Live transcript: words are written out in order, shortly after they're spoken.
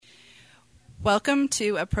Welcome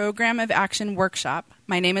to a Program of Action workshop.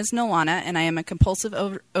 My name is Nolana, and I am a compulsive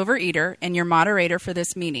overeater and your moderator for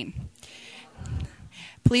this meeting.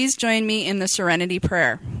 Please join me in the Serenity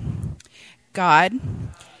Prayer. God,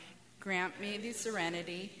 grant me the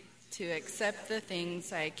serenity to accept the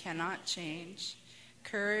things I cannot change,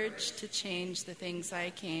 courage to change the things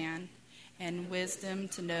I can, and wisdom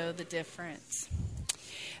to know the difference.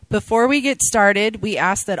 Before we get started, we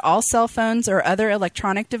ask that all cell phones or other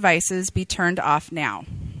electronic devices be turned off now.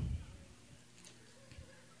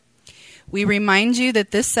 We remind you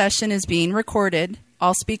that this session is being recorded.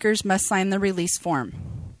 All speakers must sign the release form.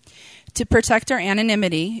 To protect our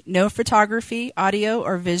anonymity, no photography, audio,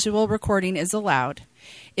 or visual recording is allowed.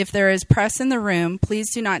 If there is press in the room,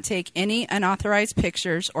 please do not take any unauthorized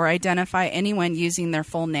pictures or identify anyone using their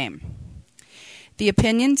full name. The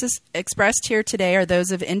opinions expressed here today are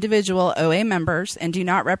those of individual OA members and do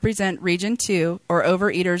not represent Region 2 or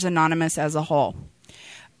Overeaters Anonymous as a whole.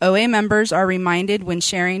 OA members are reminded when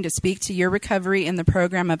sharing to speak to your recovery in the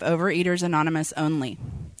program of Overeaters Anonymous only.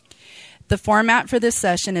 The format for this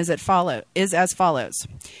session is as follows.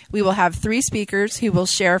 We will have 3 speakers who will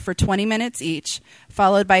share for 20 minutes each,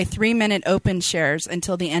 followed by 3-minute open shares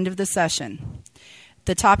until the end of the session.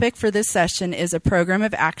 The topic for this session is a program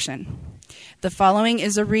of action. The following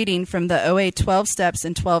is a reading from the OA 12 Steps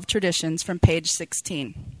and 12 Traditions from page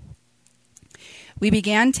 16. We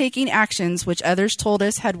began taking actions which others told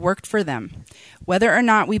us had worked for them. Whether or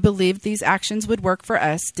not we believed these actions would work for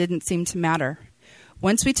us didn't seem to matter.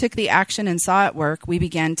 Once we took the action and saw it work, we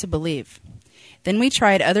began to believe. Then we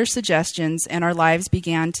tried other suggestions, and our lives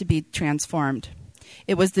began to be transformed.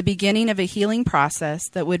 It was the beginning of a healing process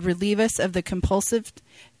that would relieve us of the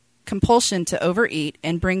compulsion to overeat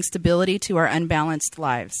and bring stability to our unbalanced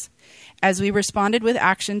lives. As we responded with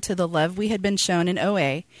action to the love we had been shown in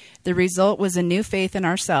OA, the result was a new faith in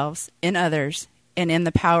ourselves, in others, and in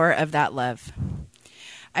the power of that love.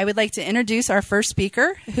 I would like to introduce our first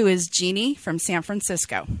speaker, who is Jeannie from San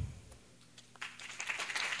Francisco.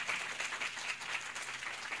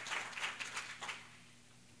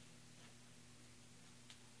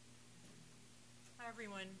 Hi,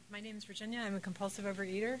 everyone. My name is Virginia. I'm a compulsive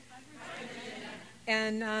overeater.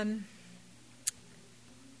 And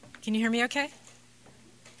can you hear me okay?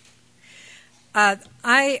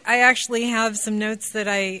 I actually have some notes that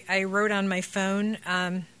I wrote on my phone.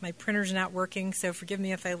 My printer's not working, so forgive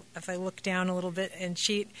me if I look down a little bit and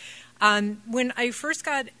cheat. When I first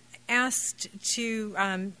got asked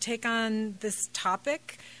to take on this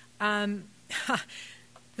topic,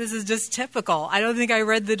 this is just typical. I don't think I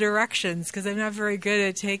read the directions because I'm not very good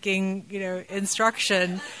at taking,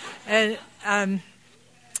 instruction. And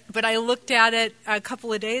but I looked at it a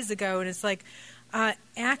couple of days ago, and it's like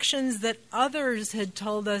actions that others had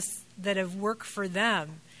told us that have worked for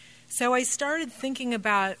them. So I started thinking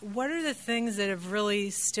about what are the things that have really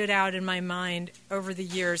stood out in my mind over the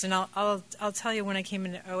years, and I'll tell you when I came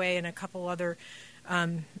into OA and a couple other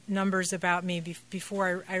numbers about me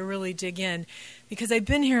before I really dig in, because I've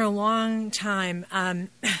been here a long time.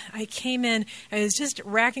 I came in, I was just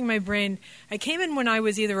racking my brain. I came in when I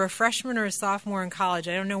was either a freshman or a sophomore in college.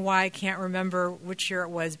 I don't know why, I can't remember which year it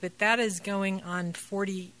was, but that is going on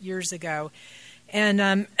 40 years ago. And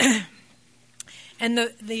I'm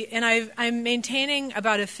maintaining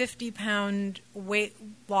about a 50-pound weight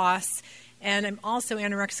loss. And I'm also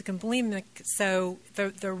anorexic and bulimic, so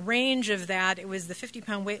the range of that, it was the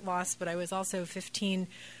 50-pound weight loss, but I was also 15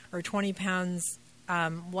 or 20 pounds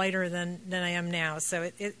lighter than I am now. So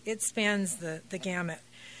it spans the gamut.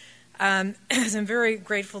 So I'm very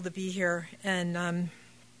grateful to be here and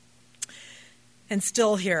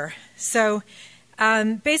still here. So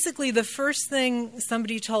basically, the first thing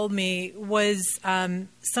somebody told me was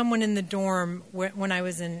someone in the dorm when I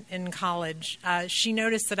was in college. She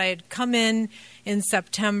noticed that I had come in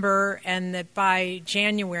September and that by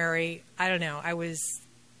January, I don't know, I was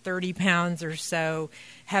 30 pounds or so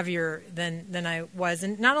heavier than I was.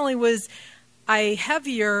 And not only was I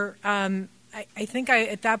heavier, I think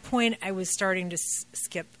at that point I was starting to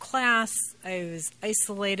skip class. I was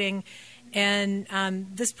isolating. And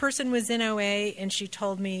this person was in OA, and she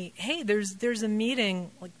told me, hey, there's a meeting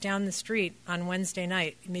like down the street on Wednesday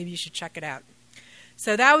night. Maybe you should check it out.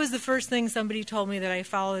 So that was the first thing somebody told me that I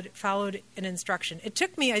followed an instruction. It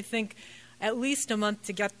took me, I think, at least a month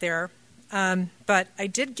to get there, but I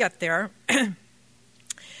did get there.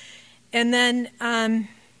 And then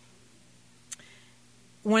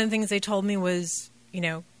one of the things they told me was,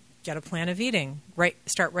 get a plan of eating.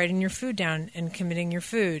 Start writing your food down and committing your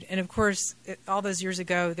food. And of course, all those years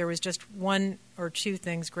ago, there was just one or two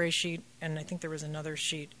things, gray sheet, and I think there was another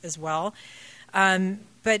sheet as well.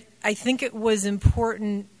 But I think it was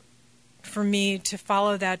important for me to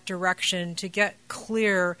follow that direction, to get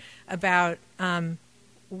clear about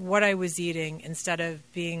what I was eating instead of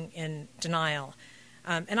being in denial.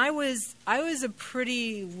 And I was a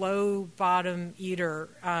pretty low bottom eater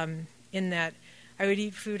in that I would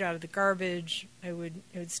eat food out of the garbage. It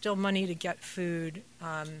would steal money to get food.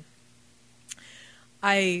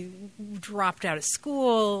 I dropped out of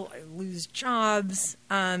school. I lose jobs.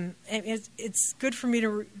 And it's good for me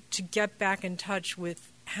to get back in touch with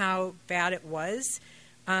how bad it was,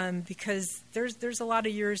 because there's a lot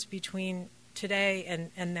of years between today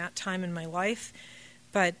and that time in my life.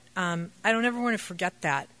 But I don't ever want to forget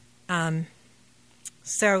that.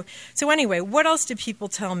 So anyway, what else did people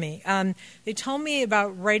tell me? They told me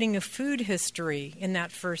about writing a food history in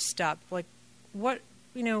that first step. Like, what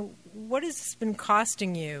has this been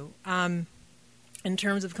costing you in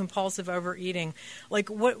terms of compulsive overeating? Like,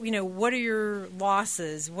 what are your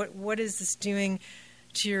losses? What is this doing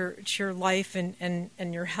to your life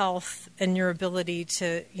and your health and your ability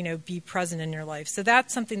to be present in your life? So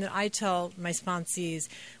that's something that I tell my sponsees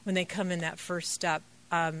when they come in that first step.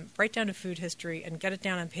 Write down a food history and get it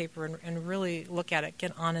down on paper and really look at it.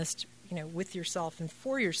 Get honest, with yourself and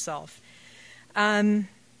for yourself.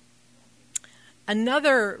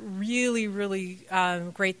 Another really, really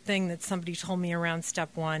great thing that somebody told me around step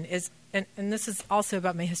one is, and this is also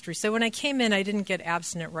about my history. So when I came in, I didn't get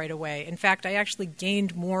abstinent right away. In fact, I actually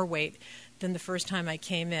gained more weight than the first time I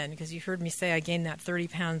came in, because you heard me say I gained that 30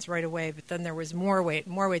 pounds right away, but then there was more weight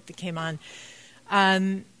that came on.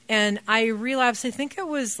 And I relapsed, I think it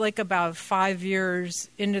was like about 5 years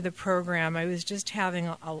into the program. I was just having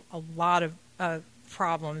a lot of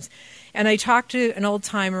problems. And I talked to an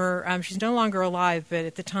old-timer. She's no longer alive, but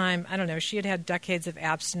at the time, I don't know, she had decades of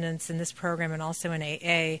abstinence in this program and also in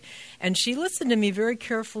AA. And she listened to me very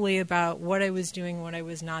carefully about what I was doing, what I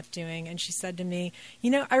was not doing. And she said to me,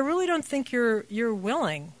 I really don't think you're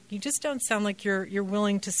willing. You just don't sound like you're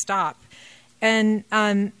willing to stop. And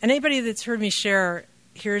anybody that's heard me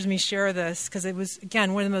hears me share this, because it was,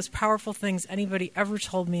 again, one of the most powerful things anybody ever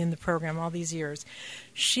told me in the program all these years.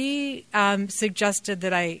 She suggested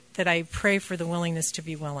that I pray for the willingness to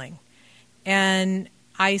be willing. And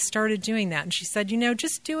I started doing that. And she said,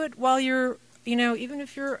 just do it while you're, even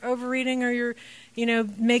if you're overeating or you're,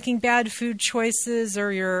 making bad food choices,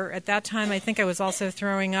 or you're, at that time, I think I was also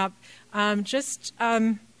throwing up,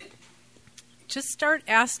 just start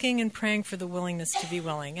asking and praying for the willingness to be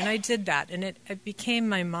willing. And I did that, and it became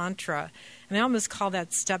my mantra. And I almost call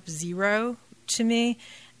that step 0 to me.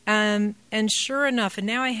 And sure enough, and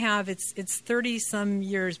now I have, it's 30-some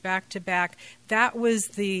years back to back, that was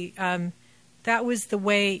the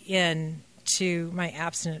way in to my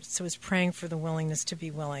abstinence. So it was praying for the willingness to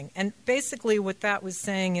be willing. And basically what that was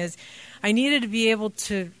saying is I needed to be able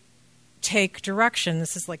to take direction.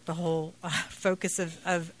 This is like the whole focus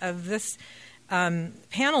of this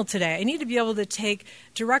panel today. I need to be able to take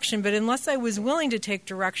direction, but unless I was willing to take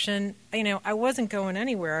direction, I wasn't going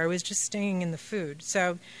anywhere. I was just staying in the food.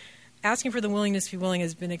 So asking for the willingness to be willing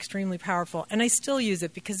has been extremely powerful, and I still use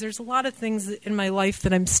it because there's a lot of things in my life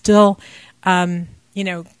that I'm still,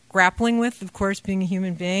 grappling with. Of course, being a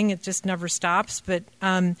human being, it just never stops, but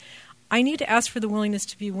I need to ask for the willingness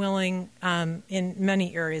to be willing in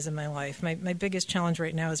many areas of my life. My biggest challenge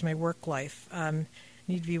right now is my work life.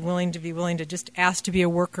 Need to be willing to just ask to be a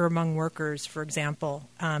worker among workers, for example,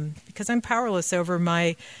 because I'm powerless over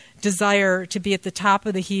my desire to be at the top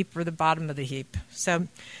of the heap or the bottom of the heap. So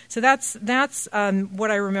that's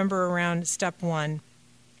what I remember around step 1.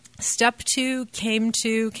 Step 2, came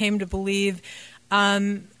to believe.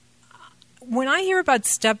 When I hear about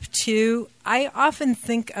step 2, I often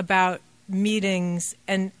think about meetings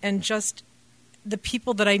and just the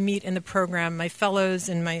people that I meet in the program, my fellows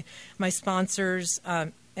and my sponsors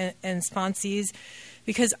and sponsees,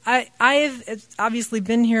 because I've obviously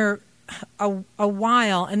been here a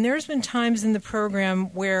while, and there's been times in the program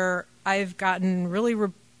where I've gotten really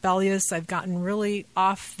rebellious, I've gotten really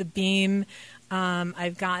off the beam,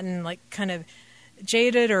 I've gotten like kind of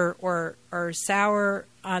jaded or sour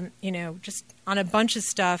on just on a bunch of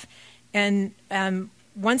stuff, and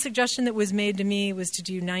one suggestion that was made to me was to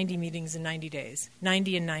do 90 meetings in 90 days,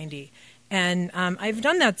 90 and 90. And I've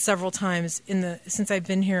done that several times since I've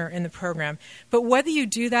been here in the program. But whether you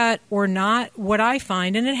do that or not, what I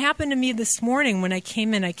find, and it happened to me this morning when I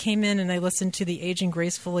came in and I listened to the Aging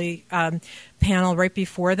Gracefully panel right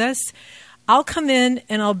before this. I'll come in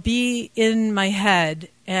and I'll be in my head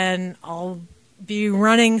and I'll be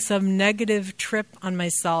running some negative trip on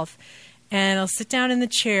myself. and I'll sit down in the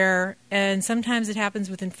chair, and sometimes it happens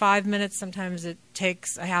within 5 minutes, sometimes it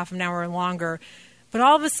takes a half an hour or longer. But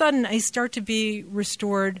all of a sudden, I start to be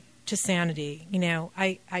restored to sanity.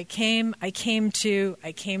 I came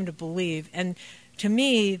to believe. And to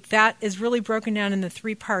me, that is really broken down into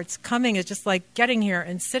 3 parts. Coming is just like getting here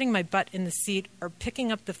and sitting my butt in the seat or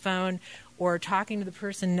picking up the phone or talking to the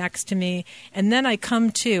person next to me. And then I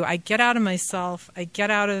come to. I get out of myself. I get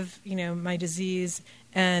out of, my disease,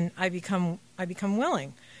 and I become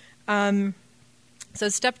willing. So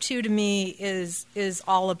step 2 to me is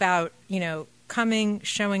all about, coming,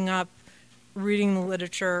 showing up, reading the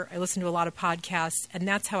literature. I listen to a lot of podcasts, and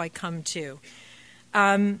that's how I come to.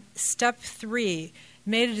 Step 3,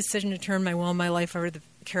 made a decision to turn my will and my life over to the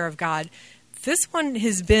care of God. This one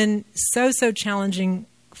has been so challenging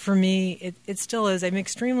for me. It still is. I'm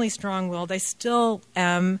extremely strong-willed. I still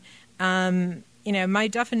am. My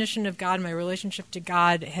definition of God, my relationship to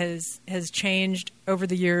God has changed over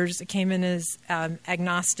the years. I came in as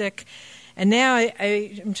agnostic. And now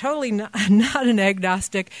I am totally not an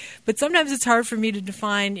agnostic, but sometimes it's hard for me to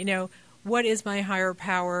define, what is my higher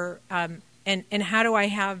power, and how do I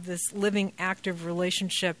have this living, active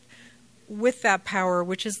relationship with that power,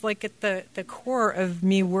 which is like at the core of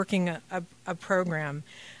me working a program.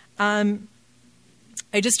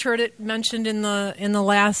 I just heard it mentioned in the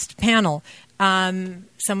last panel.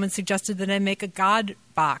 Someone suggested that I make a God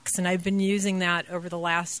box, and I've been using that over the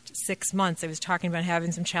last 6 months. I was talking about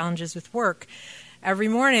having some challenges with work. Every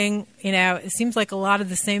morning, it seems like a lot of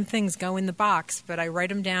the same things go in the box, but I write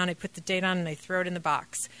them down, I put the date on, and I throw it in the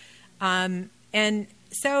box. And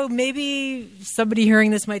so maybe somebody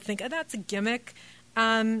hearing this might think, oh, that's a gimmick.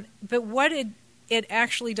 But what it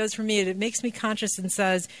actually does for me, it makes me conscious and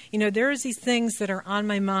says, there's these things that are on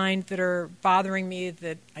my mind that are bothering me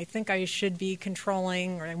that I think I should be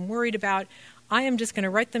controlling or I'm worried about. I am just going to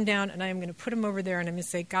write them down, and I am going to put them over there, and I'm going to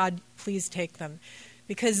say, God, please take them.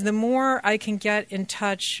 Because the more I can get in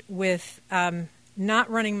touch with not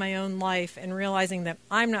running my own life and realizing that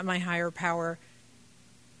I'm not my higher power,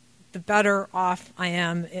 the better off I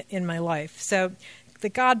am in my life. So the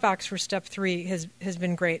God box for step 3 has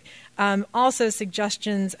been great. Also,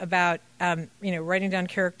 suggestions about writing down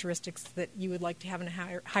characteristics that you would like to have in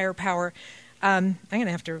a higher power. I'm going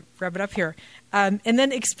to have to wrap it up here. And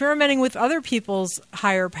then experimenting with other people's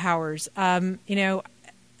higher powers.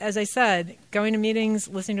 As I said, going to meetings,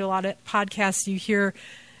 listening to a lot of podcasts, you hear,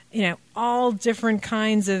 all different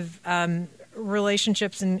kinds of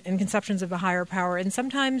relationships and conceptions of a higher power. And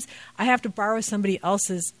sometimes I have to borrow somebody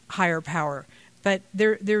else's higher power. But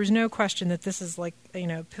there's no question that this is like, a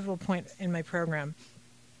pivotal point in my program.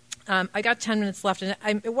 I got 10 minutes left,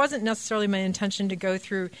 and it wasn't necessarily my intention to go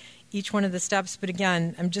through each one of the steps, but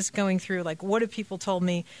again, I'm just going through, like, what have people told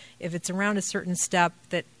me if it's around a certain step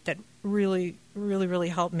that really, really, really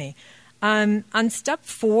helped me. On step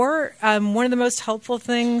 4, one of the most helpful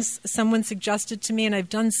things someone suggested to me, and I've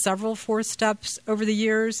done several 4 steps over the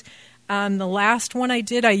years. The last one I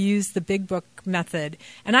did, I used the Big Book method.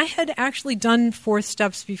 And I had actually done 4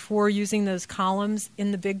 steps before using those columns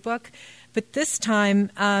in the Big Book. But this time,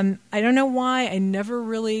 I don't know why, I never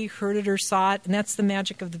really heard it or saw it. And that's the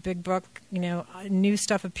magic of the Big Book. New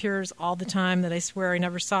stuff appears all the time that I swear I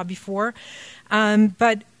never saw before.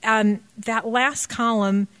 But that last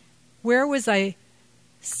column, where was I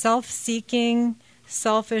self-seeking,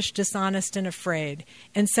 selfish, dishonest, and afraid?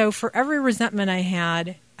 And so for every resentment I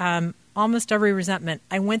had, almost every resentment,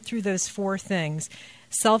 I went through those 4 things.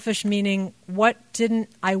 Selfish meaning, what didn't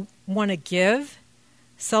I want to give?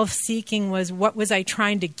 Self-seeking was, what was I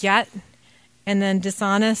trying to get? And then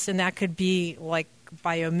dishonest, and that could be like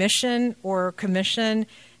by omission or commission.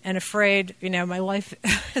 And afraid, my life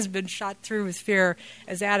has been shot through with fear.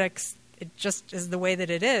 As addicts, it just is the way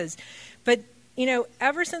that it is. But,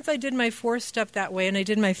 ever since I did my 4th step that way, and I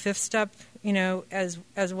did my 5th step,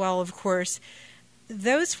 as well, of course,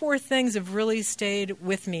 those 4 things have really stayed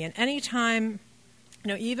with me. And any time,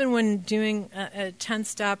 even when doing a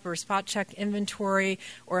 10-step or spot check inventory,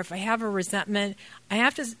 or if I have a resentment, I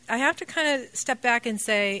have to kind of step back and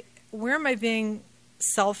say, where am I being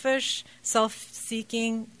selfish,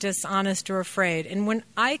 self-seeking, dishonest, or afraid? And when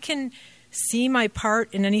I can see my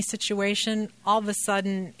part in any situation, all of a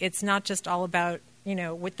sudden it's not just all about,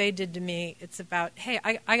 what they did to me. It's about, hey,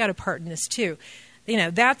 I got a part in this too.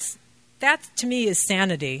 That to me is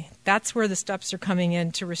sanity. That's where the steps are coming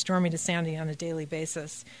in to restore me to sanity on a daily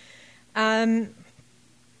basis.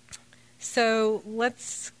 So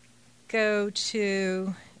let's go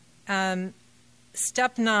to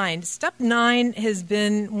step 9. Step 9 has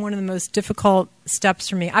been one of the most difficult steps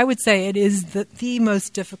for me. I would say it is the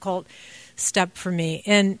most difficult step for me.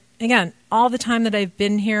 And again, all the time that I've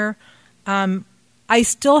been here, I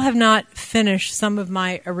still have not finished some of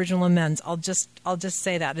my original amends. I'll just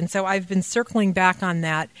say that. And so I've been circling back on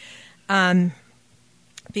that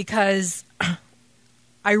because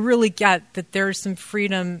I really get that there's some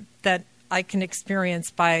freedom that I can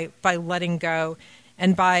experience by letting go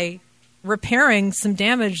and by repairing some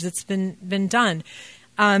damage that's been done.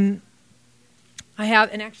 I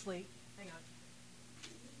have, and actually, hang on.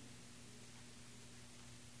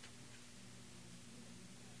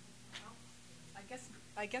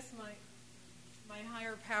 I guess my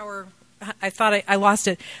higher power, I thought I lost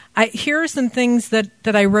it. Here are some things that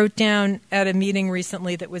I wrote down at a meeting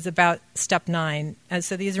recently that was about step 9. And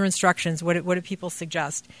so these are instructions. What do people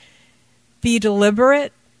suggest? Be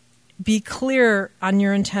deliberate. Be clear on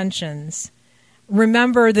your intentions.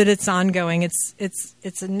 Remember that it's ongoing. It's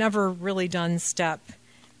a never really done step.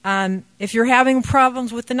 If you're having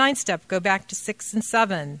problems with the 9th step, go back to 6 and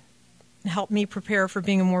 7. Help me prepare for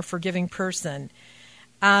being a more forgiving person.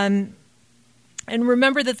 And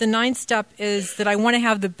remember that the 9th step is that I want to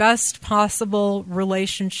have the best possible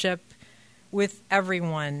relationship with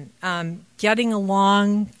everyone. Getting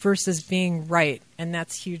along versus being right, and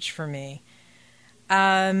that's huge for me.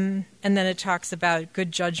 And then it talks about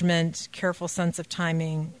good judgment, careful sense of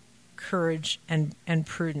timing, courage, and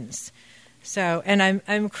prudence. So, and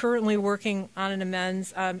I'm currently working on an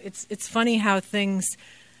amends. It's funny how things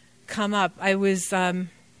come up. I was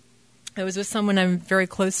with someone I'm very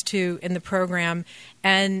close to in the program,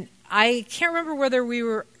 and I can't remember whether we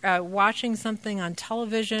were watching something on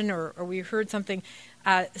television or we heard something.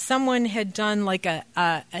 Someone had done like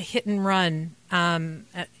a hit and run,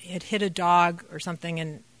 had hit a dog or something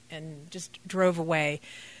and just drove away.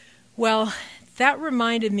 Well, that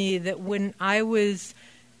reminded me that when I was,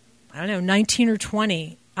 19 or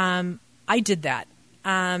 20, I did that.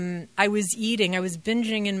 I was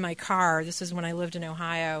binging in my car. This was when I lived in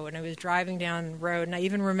Ohio, and I was driving down the road, and I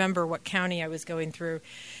even remember what county I was going through.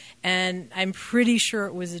 And I'm pretty sure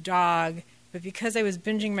it was a dog, but because I was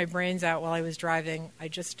binging my brains out while I was driving, I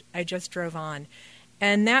just drove on.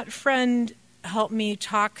 And that friend helped me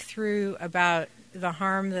talk through about the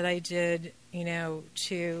harm that I did,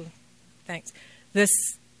 to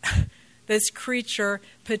this creature,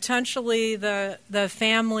 potentially the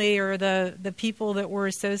family or the people that were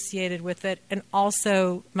associated with it, and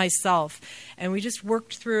also myself. And we just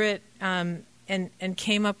worked through it and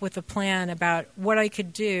came up with a plan about what I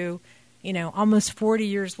could do, almost 40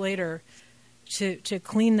 years later to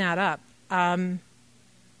clean that up.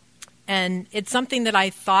 And it's something that I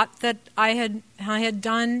thought that I had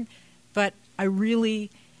done, but I really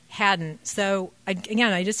hadn't. So I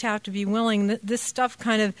just have to be willing. This stuff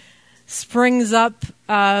kind of springs up,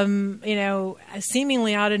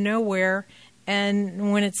 seemingly out of nowhere,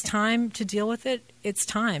 and when it's time to deal with it, it's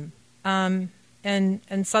time. And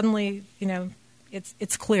suddenly,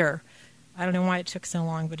 it's clear. I don't know why it took so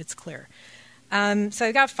long, but it's clear. So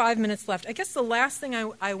I've got 5 minutes left. I guess the last thing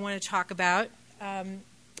I want to talk about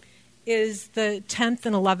is the 10th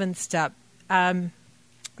and 11th step.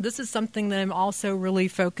 This is something that I'm also really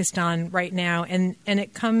focused on right now, and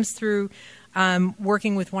it comes through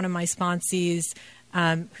working with one of my sponsees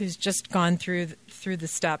who's just gone through the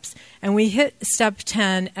steps. And we hit step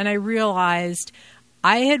 10, and I realized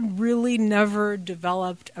I had really never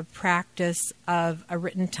developed a practice of a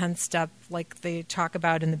written 10th step like they talk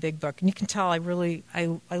about in the Big Book. And you can tell I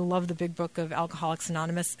love the Big Book of Alcoholics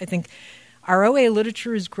Anonymous. I think our OA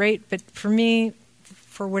literature is great, but for me,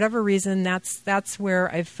 for whatever reason, that's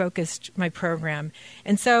where I've focused my program.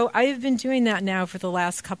 And so I've been doing that now for the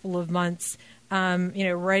last couple of months,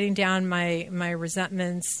 writing down my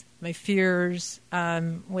resentments, my fears.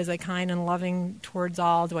 Was I kind and loving towards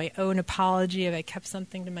all? Do I owe an apology? Have I kept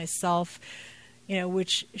something to myself,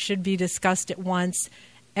 which should be discussed at once?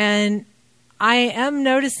 And I am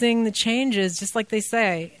noticing the changes, just like they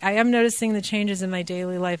say. I am noticing the changes in my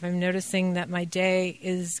daily life. I'm noticing that my day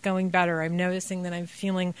is going better. I'm noticing that I'm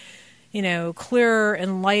feeling, clearer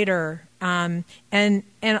and lighter. And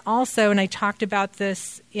also, and I talked about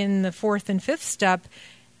this in the 4th and 5th step,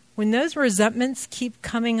 when those resentments keep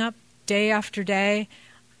coming up day after day,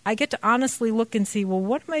 I get to honestly look and see, well,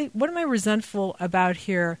 what am I resentful about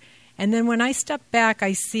here? And then when I step back,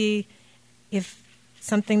 I see if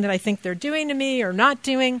something that I think they're doing to me or not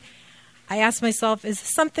doing, I ask myself, is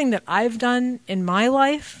this something that I've done in my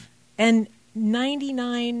life? And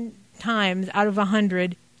 99 times out of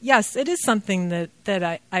 100, yes, it is something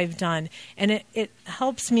that I've done. And it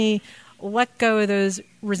helps me let go of those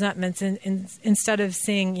resentments and instead of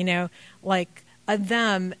seeing, like a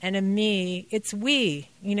them and a me, it's we.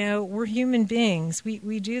 We're human beings.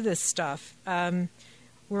 We do this stuff.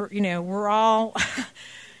 we're all,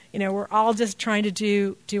 we're all just trying to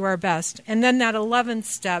do our best. And then that 11th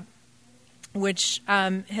step, which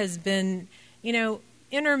has been,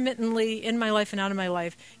 intermittently in my life and out of my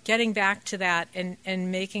life, getting back to that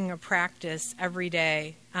and making a practice every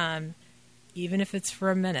day, even if it's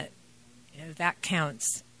for a minute, that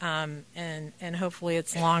counts. And hopefully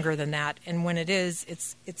it's longer than that. And when it is,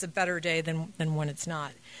 it's a better day than when it's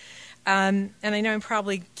not. And I know I'm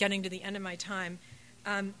probably getting to the end of my time.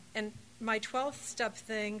 And my 12th step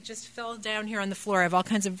thing just fell down here on the floor. I have all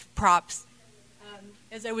kinds of props.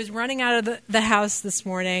 As I was running out of the house this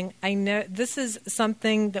morning, I know this is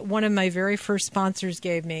something that one of my very first sponsors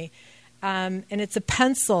gave me. And it's a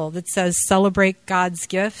pencil that says, "Celebrate God's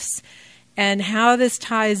Gifts." And how this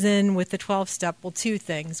ties in with the 12th step, well, two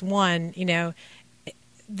things. One,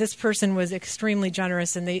 this person was extremely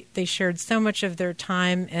generous, and they shared so much of their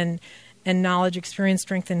time and knowledge, experience,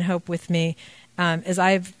 strength, and hope with me as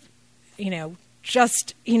I've,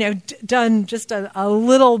 just, done just a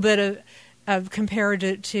little bit of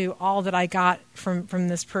compared to all that I got from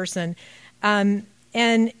this person. And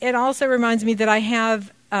it also reminds me that I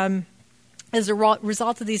have, as a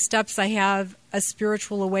result of these steps, I have a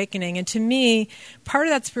spiritual awakening. And to me, part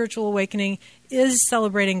of that spiritual awakening is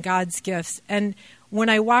celebrating God's gifts. And when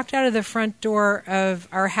I walked out of the front door of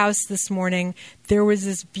our house this morning, there was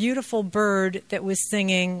this beautiful bird that was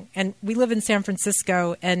singing. And we live in San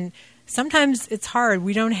Francisco, and sometimes it's hard.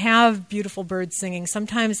 We don't have beautiful birds singing.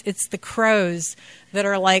 Sometimes it's the crows that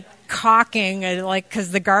are like cawking,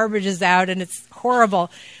 because the garbage is out and it's horrible.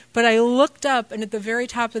 But I looked up, and at the very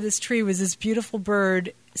top of this tree was this beautiful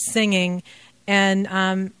bird singing, and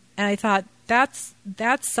I thought, that's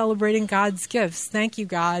celebrating God's gifts. Thank you,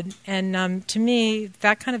 God. And to me,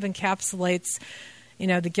 that kind of encapsulates,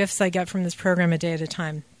 the gifts I get from this program a day at a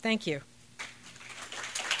time. Thank you.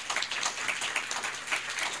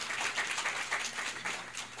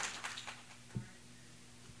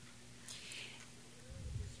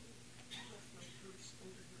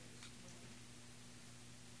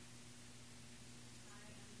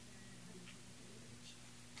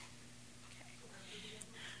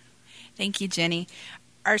 Thank you, Jenny.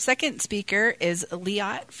 Our second speaker is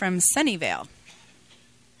Liat from Sunnyvale.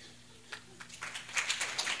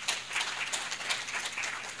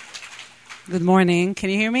 Good morning.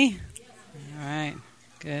 Can you hear me? All right.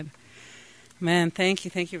 Good. Man, thank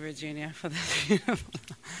you, Virginia, for that beautiful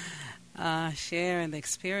share and the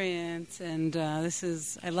experience. And I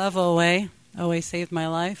love OA. OA saved my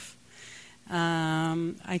life.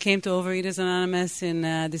 I came to Overeaters Anonymous in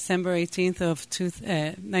December 18th of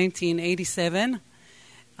 1987.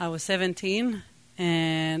 I was 17,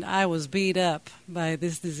 and I was beat up by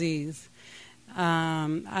this disease.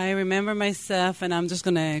 I remember myself, and I'm just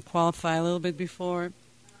going to qualify a little bit before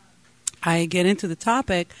I get into the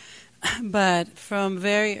topic, but from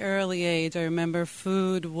very early age, I remember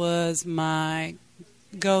food was my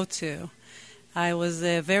go-to. I was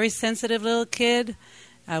a very sensitive little kid.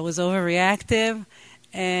 I was overreactive,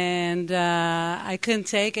 and I couldn't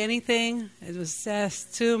take anything. It was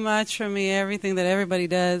just too much for me, everything that everybody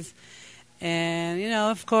does. And,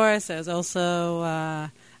 of course, I was also,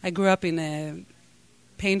 I grew up in a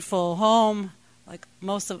painful home, like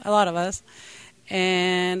a lot of us,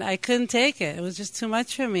 and I couldn't take it. It was just too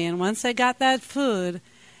much for me. And once I got that food,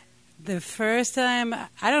 the first time,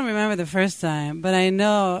 I don't remember the first time, but I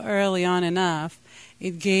know early on enough,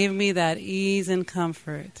 it gave me that ease and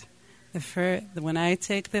comfort. When I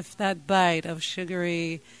take that bite of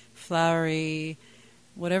sugary, floury,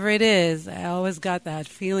 whatever it is, I always got that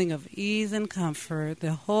feeling of ease and comfort,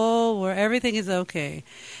 where everything is okay.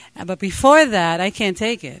 But before that, I can't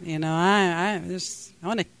take it. I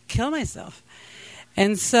want to kill myself.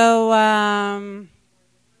 And so I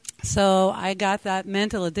got that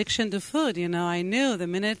mental addiction to food. I knew the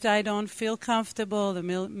minute I don't feel comfortable, the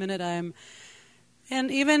minute and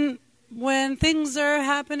even when things are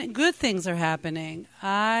happening, good things are happening,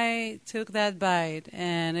 I took that bite,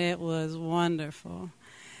 and it was wonderful.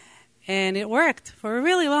 And it worked for a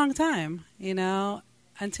really long time,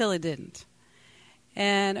 until it didn't.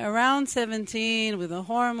 And around 17, with the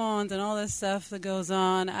hormones and all this stuff that goes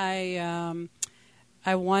on, I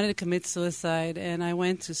wanted to commit suicide. And I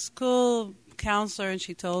went to school counselor, and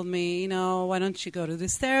she told me, why don't you go to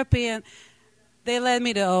this therapy? And they led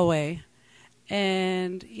me to OA.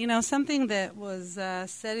 And, something that was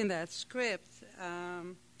said in that script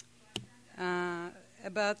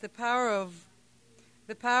about the power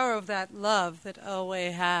of that love that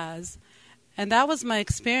OA has. And that was my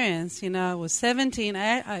experience. I was 17.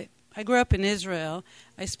 I grew up in Israel.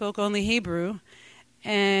 I spoke only Hebrew.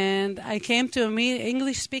 And I came to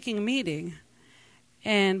English-speaking meeting.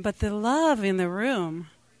 But the love in the room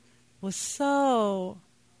was so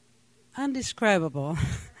undescribable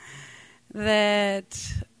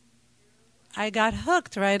that I got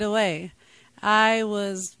hooked right away. I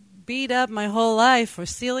was beat up my whole life for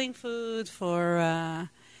stealing food, for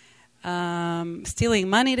stealing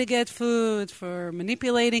money to get food, for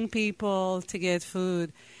manipulating people to get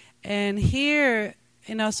food. And here,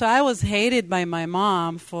 so I was hated by my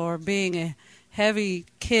mom for being a heavy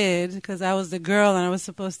kid because I was the girl and I was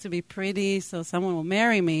supposed to be pretty so someone will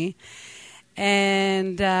marry me.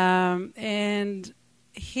 And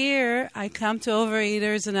here I come to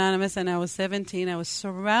Overeaters Anonymous, and I was 17. I was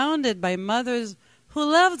surrounded by mothers who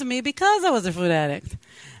loved me because I was a food addict.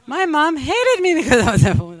 My mom hated me because I was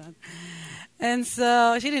a food addict. And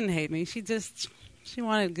so she didn't hate me. She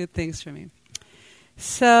wanted good things for me.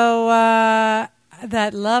 So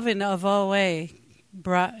that love of OA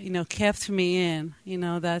kept me in,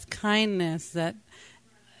 that kindness, that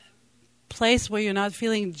place where you're not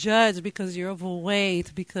feeling judged because you're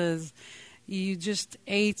overweight, because you just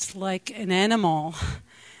ate like an animal.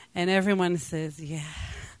 And everyone says, yeah.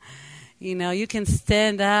 You can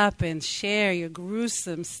stand up and share your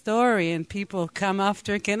gruesome story and people come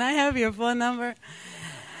after, can I have your phone number?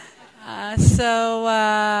 I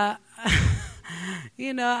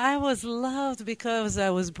was loved because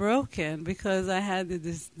I was broken, because I had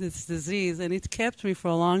this disease, and it kept me for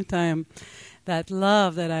a long time, that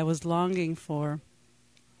love that I was longing for.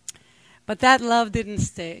 But that love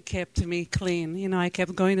kept me clean. I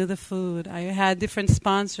kept going to the food. I had different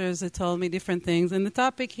sponsors that told me different things. And the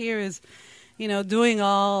topic here is, doing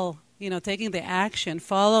all, taking the action,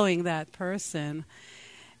 following that person.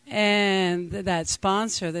 And that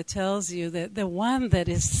sponsor that tells you that the one that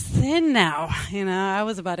is thin now, I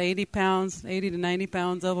was about 80 to 90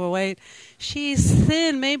 pounds overweight. She's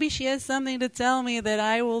thin. Maybe she has something to tell me that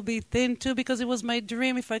I will be thin too, because it was my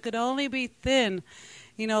dream. If I could only be thin,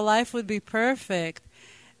 life would be perfect.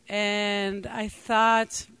 And I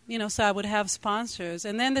thought, so I would have sponsors.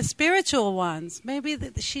 And then the spiritual ones, maybe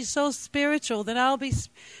she's so spiritual that I'll be,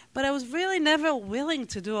 but I was really never willing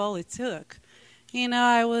to do all it took.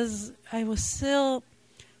 I was still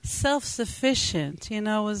self-sufficient.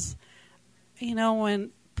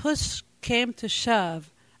 When push came to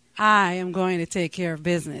shove, I am going to take care of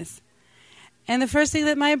business. And the first thing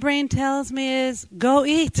that my brain tells me is, go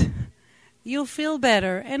eat. You'll feel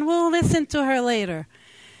better, and we'll listen to her later.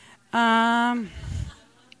 And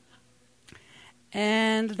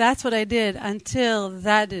that's what I did until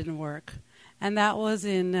that didn't work. And that was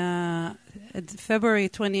in February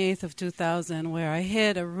 28th of 2000, where I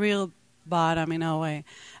hit a real bottom in OA.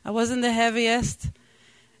 I wasn't the heaviest,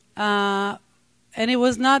 and it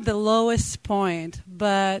was not the lowest point,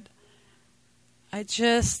 but I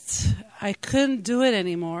couldn't do it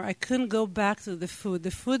anymore. I couldn't go back to the food.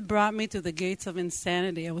 The food brought me to the gates of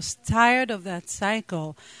insanity. I was tired of that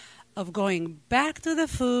cycle of going back to the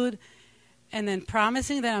food and then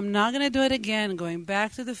promising that I'm not going to do it again, going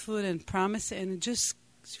back to the food and promising, and it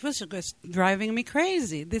was just driving me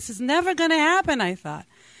crazy. This is never going to happen, I thought.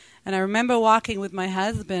 And I remember walking with my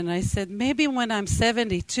husband, and I said, maybe when I'm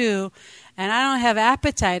 72 and I don't have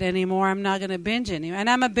appetite anymore, I'm not going to binge anymore. And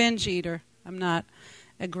I'm a binge eater. I'm not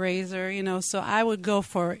a grazer, so I would go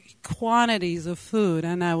for quantities of food,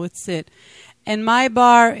 and I would sit. And my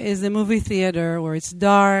bar is a movie theater where it's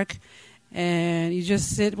dark, and you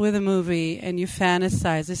just sit with a movie and you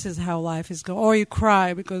fantasize. This is how life is going. Or you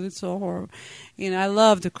cry because it's so horrible. I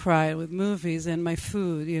love to cry with movies and my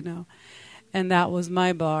food, And that was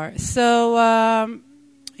my bar. So,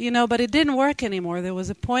 but it didn't work anymore. There was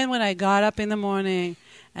a point when I got up in the morning,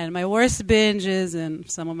 and my worst binges, and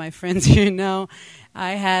some of my friends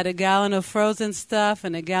I had a gallon of frozen stuff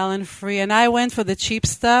and a gallon free. And I went for the cheap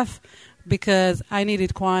stuff because I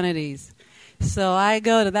needed quantities. So I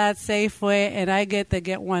go to that Safeway, and I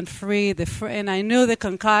get one free. And I knew the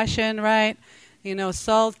concoction, right?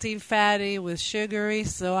 Salty, fatty with sugary.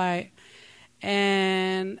 So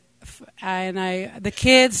the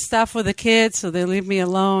kids, stuff for the kids, so they leave me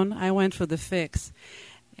alone. I went for the fix.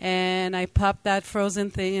 And I popped that frozen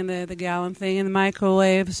thing in the gallon thing in the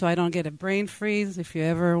microwave so I don't get a brain freeze. If you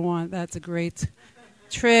ever want, that's a great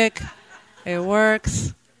trick. It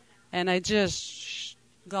works. And I just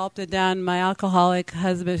gulped it down. My alcoholic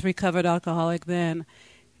husband, recovered alcoholic then,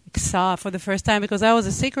 saw for the first time, because I was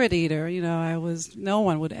a secret eater. No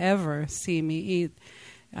one would ever see me eat.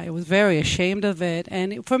 I was very ashamed of it.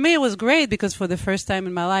 And for me, it was great because for the first time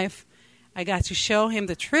in my life, I got to show him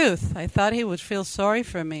the truth. I thought he would feel sorry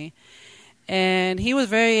for me. And he was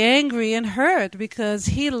very angry and hurt because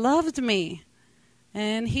he loved me.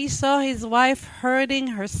 And he saw his wife hurting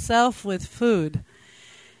herself with food.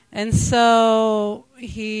 And so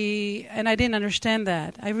and I didn't understand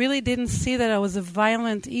that. I really didn't see that I was a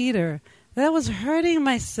violent eater, that I was hurting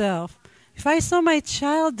myself. If I saw my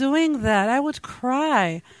child doing that, I would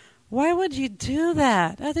cry. Why would you do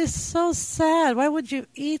that? That is so sad. Why would you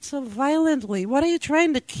eat so violently? What are you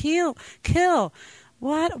trying to kill?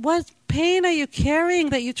 What pain are you carrying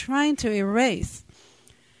that you're trying to erase?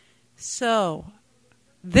 So,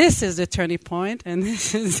 this is the turning point, and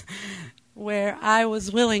this is where I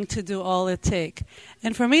was willing to do all it takes.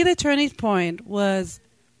 And for me, the turning point was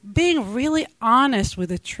being really honest with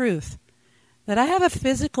the truth. That I have a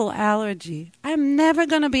physical allergy. I'm never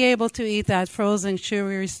going to be able to eat that frozen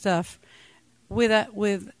sugary stuff with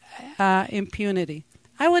impunity.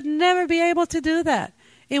 I would never be able to do that.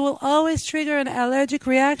 It will always trigger an allergic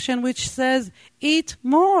reaction which says, eat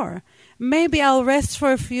more. Maybe I'll rest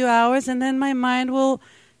for a few hours and then my mind will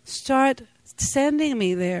start sending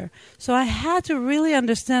me there. So I had to really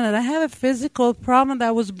understand that I have a physical problem that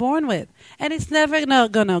I was born with. And it's never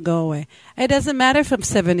going to go away. It doesn't matter if I'm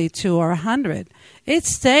 72 or 100.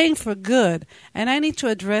 It's staying for good. And I need to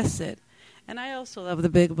address it. And I also love the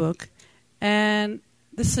Big Book. And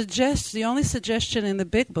the only suggestion in the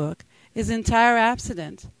Big Book is entire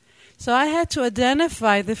abstinence. So I had to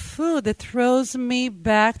identify the food that throws me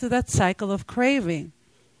back to that cycle of craving.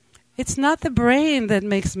 It's not the brain that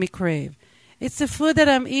makes me crave. It's the food that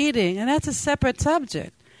I'm eating, and that's a separate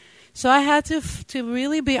subject. So I had to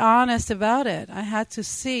really be honest about it. I had to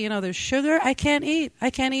see, there's sugar I can't eat.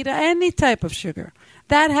 I can't eat any type of sugar.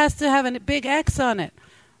 That has to have a big X on it.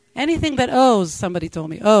 Anything that O's, somebody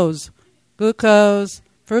told me, O's, glucose,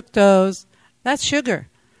 fructose, that's sugar.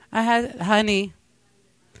 I had honey.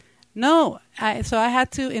 So I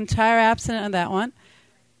had to entire abstinent on that one.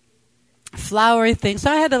 Floury things.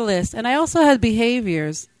 So I had a list. And I also had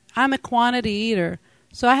behaviors. I'm a quantity eater.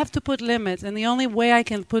 So I have to put limits. And the only way I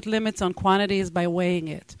can put limits on quantity is by weighing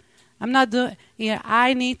it. I'm not doing...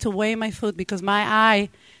 I need to weigh my food because my eye...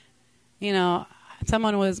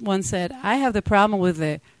 someone once said, I have the problem with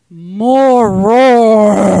the more.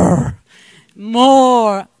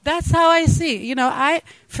 That's how I see.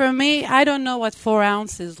 For me, I don't know what 4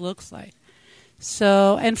 ounces looks like.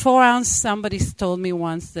 So, and 4 ounces, somebody told me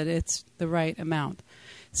once that it's the right amount.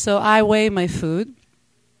 So I weigh my food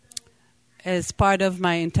as part of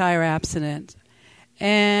my entire abstinence.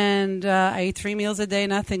 And I eat 3 meals a day,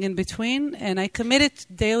 nothing in between. And I committed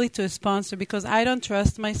daily to a sponsor because I don't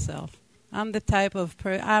trust myself. I'm the type of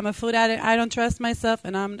I'm a food addict. I don't trust myself,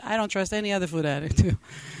 and I don't trust any other food addict too.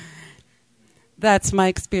 That's my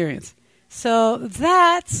experience. So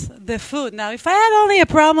that's the food. Now, if I had only a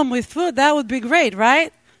problem with food, that would be great,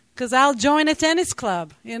 right? Because I'll join a tennis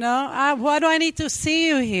club. Why do I need to see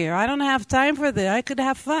you here? I don't have time for this. I could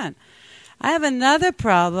have fun. I have another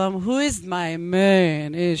problem, who is my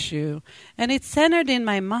main issue, and it's centered in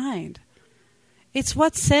my mind. It's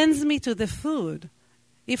what sends me to the food.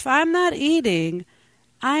 If I'm not eating,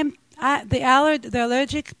 the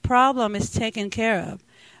allergic problem is taken care of.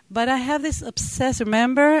 But I have this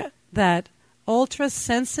remember that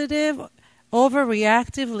ultra-sensitive,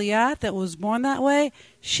 overreactive Liat that was born that way?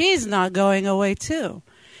 She's not going away too.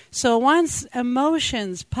 So once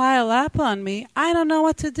emotions pile up on me, I don't know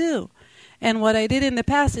what to do. And what I did in the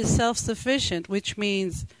past is self-sufficient, which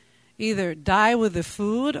means either die with the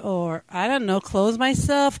food or, close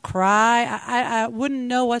myself, cry. I wouldn't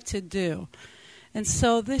know what to do. And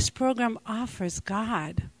so this program offers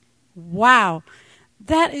God. Wow.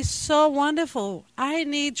 That is so wonderful. I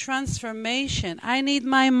need transformation. I need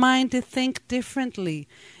my mind to think differently.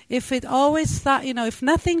 If it always thought, if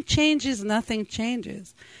nothing changes, nothing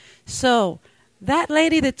changes. So that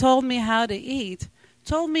lady that told me how to eat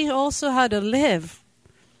told me also how to live.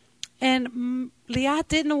 And Liat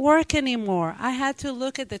didn't work anymore. I had to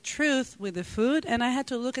look at the truth with the food, and I had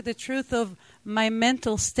to look at the truth of my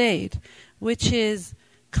mental state, which is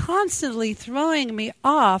constantly throwing me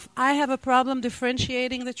off. I have a problem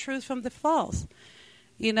differentiating the truth from the false.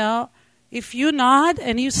 If you nod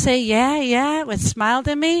and you say, yeah, and smiled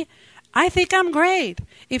at me, I think I'm great.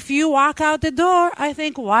 If you walk out the door, I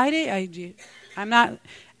think,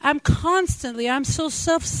 I'm so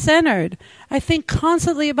self-centered. I think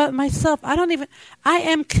constantly about myself. I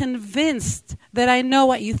am convinced that I know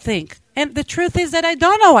what you think. And the truth is that I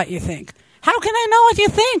don't know what you think. How can I know what you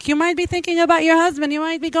think? You might be thinking about your husband. You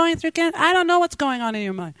might be going through cancer. I don't know what's going on in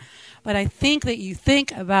your mind. But I think that you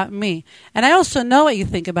think about me. And I also know what you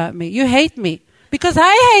think about me. You hate me because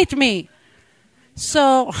I hate me.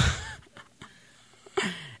 So,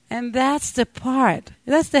 and that's the part.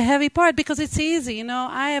 That's the heavy part because it's easy.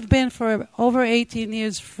 I have been for over 18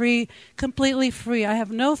 years free, completely free. I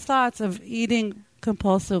have no thoughts of eating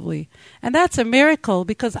compulsively. And that's a miracle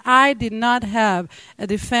because I did not have a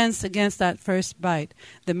defense against that first bite.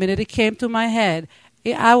 The minute it came to my head,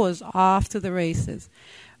 I was off to the races.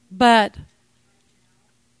 But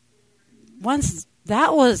once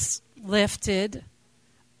that was lifted,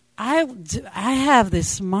 I have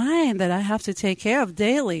this mind that I have to take care of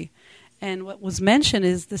daily. And what was mentioned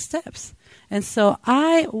is the steps. And so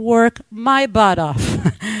I work my butt off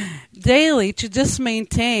daily to just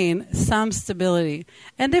maintain some stability.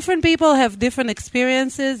 And different people have different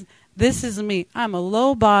experiences. This is me. I'm a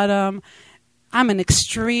low bottom. I'm an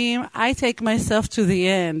extreme. I take myself to the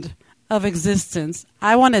end of existence.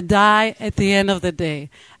 I want to die at the end of the day.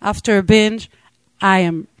 After a binge, I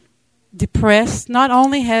am depressed, not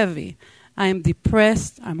only heavy. I am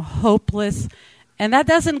depressed. I'm hopeless. And that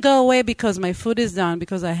doesn't go away because my food is down,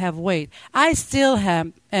 because I have weight. I still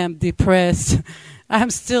am depressed.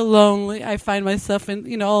 I'm still lonely. I find myself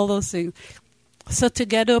in, all those things. So to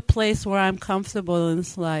get to a place where I'm comfortable in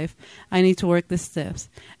this life, I need to work the steps.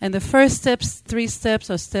 And the first steps, 3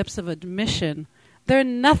 steps, are steps of admission. They're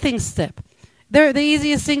nothing step. They're the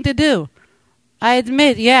easiest thing to do. I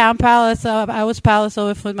admit, I'm powerless. I was powerless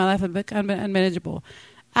over food. My life was unmanageable.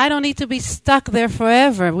 I don't need to be stuck there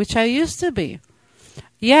forever, which I used to be.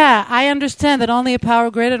 Yeah, I understand that only a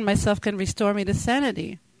power greater than myself can restore me to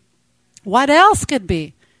sanity. What else could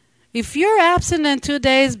be? If you're abstinent 2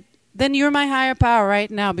 days, then you're my higher power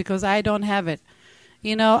right now because I don't have it.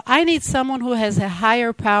 I need someone who has a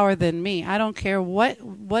higher power than me. I don't care what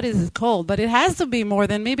is it called, but it has to be more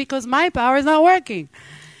than me because my power is not working.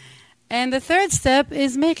 And the third step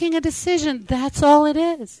is making a decision. That's all it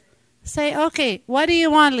is. Say, okay, what do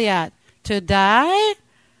you want, Liat? To die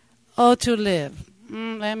or to live?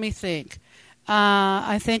 Let me think.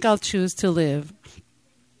 I think I'll choose to live.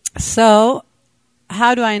 So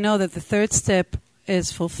how do I know that the third step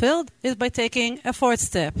is fulfilled? Is by taking a fourth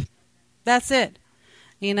step. That's it.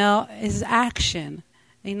 Is action.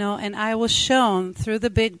 And I was shown through the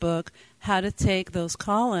big book how to take those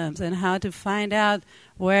columns and how to find out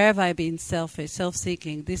where have I been selfish,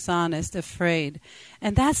 self-seeking, dishonest, afraid.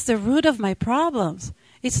 And that's the root of my problems.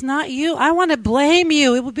 It's not you. I want to blame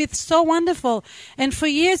you. It would be so wonderful. And for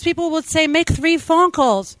years, people would say, make 3 phone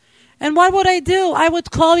calls. And what would I do? I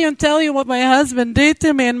would call you and tell you what my husband did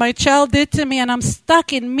to me and my child did to me, and I'm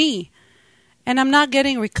stuck in me. And I'm not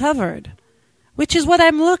getting recovered, which is what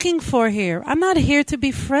I'm looking for here. I'm not here to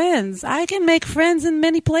be friends. I can make friends in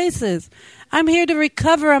many places. I'm here to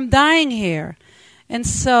recover. I'm dying here. And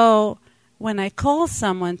so when I call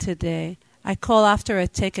someone today, I call after I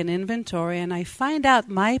take an inventory and I find out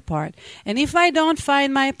my part. And if I don't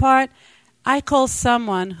find my part, I call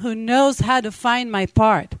someone who knows how to find my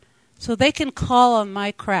part so they can call on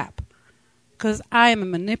my crap. Because I'm a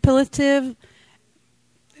manipulative,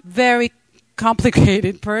 very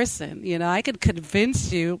complicated person. I could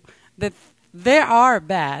convince you that they are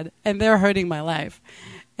bad and they're hurting my life.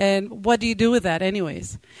 And what do you do with that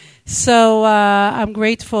anyways? So I'm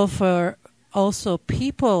grateful for also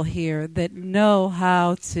people here that know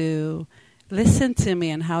how to listen to me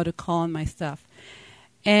and how to call on my stuff.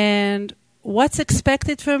 And what's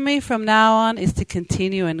expected from me from now on is to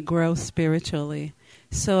continue and grow spiritually.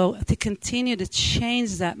 So to continue to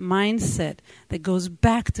change that mindset that goes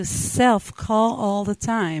back to self-call all the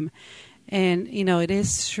time. And, it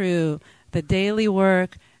is through the daily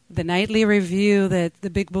work, the nightly review that the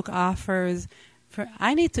big book offers.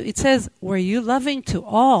 It says, were you loving to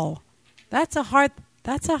all? That's a hard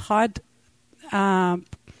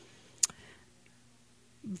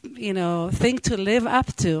thing to live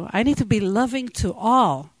up to. I need to be loving to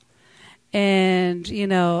all. And,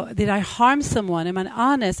 did I harm someone? Am I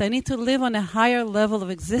honest? I need to live on a higher level of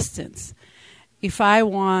existence if I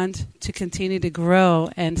want to continue to grow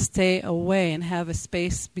and stay away and have a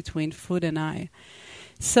space between food and I.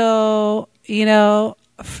 So,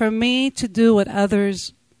 for me to do what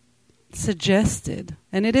others suggested,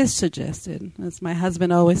 and it is suggested, as my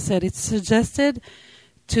husband always said, it's suggested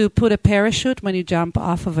to put a parachute when you jump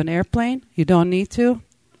off of an airplane. You don't need to.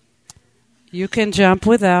 You can jump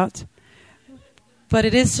without. But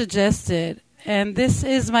it is suggested, and this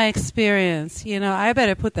is my experience. I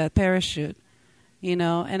better put that parachute, and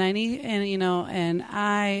I need, and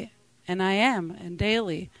I am, and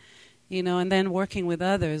daily, and then working with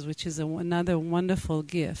others, which is another wonderful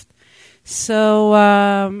gift.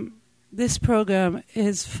 So this program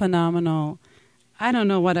is phenomenal. I don't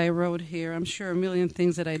know what I wrote here. I'm sure a million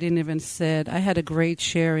things that I didn't even said. I had a great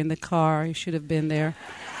share in the car. You should have been there.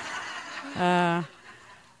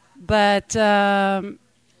 But the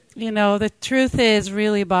truth is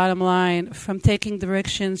really, bottom line, from taking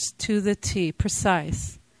directions to the T,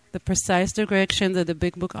 precise. the precise direction that the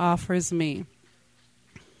Big Book offers me.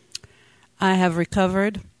 I have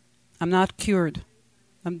recovered. I'm not cured.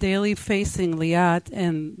 I'm daily facing Liat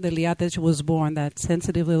and the Liat that was born, that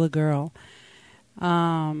sensitive little girl.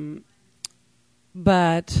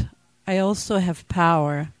 But I also have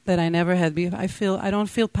power that I never had before. I don't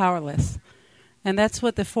feel powerless. And that's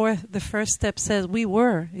what the first step says. We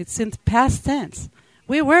were. It's in past tense.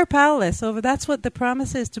 We were powerless. So that's what the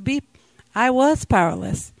promise is, to be. I was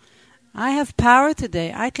powerless. I have power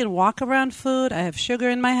today. I can walk around food. I have sugar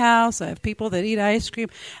in my house. I have people that eat ice cream.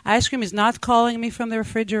 Ice cream is not calling me from the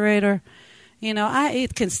refrigerator.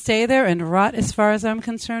 It can stay there and rot as far as I'm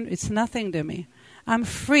concerned. It's nothing to me. I'm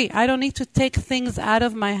free. I don't need to take things out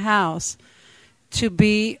of my house to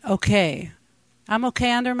be okay. I'm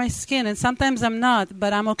okay under my skin, and sometimes I'm not,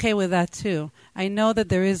 but I'm okay with that too. I know that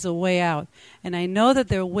there is a way out, and I know that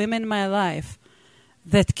there are women in my life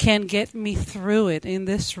that can get me through it in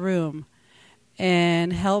this room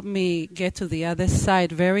and help me get to the other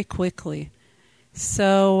side very quickly.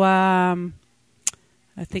 So I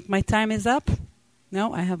think my time is up.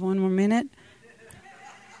 No, I have one more minute.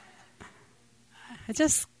 I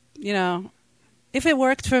just, if it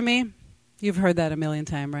worked for me, you've heard that a million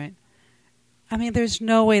times, right? I mean, there's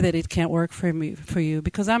no way that it can't work for you,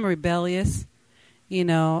 because I'm rebellious.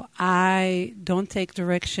 I don't take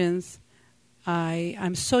directions.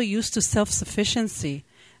 I'm so used to self-sufficiency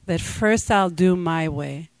that first I'll do my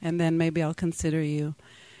way, and then maybe I'll consider you.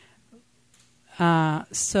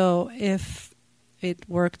 So if it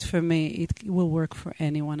worked for me, it will work for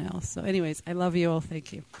anyone else. So anyways, I love you all.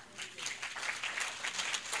 Thank you.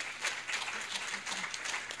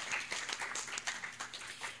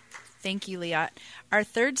 Thank you, Liat. Our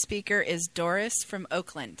third speaker is Doris from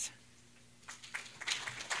Oakland.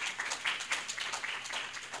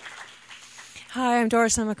 Hi, I'm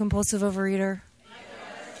Doris. I'm a compulsive overeater.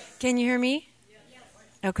 Can you hear me? Yes.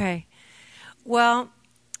 Okay. Well,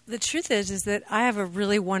 the truth is that I have a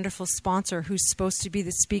really wonderful sponsor who's supposed to be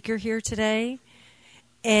the speaker here today,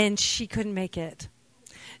 and she couldn't make it.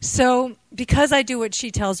 So because I do what she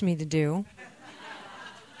tells me to do,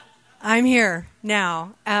 I'm here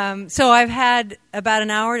now. So I've had about an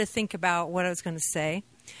hour to think about what I was going to say,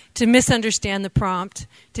 to misunderstand the prompt,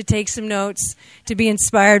 to take some notes, to be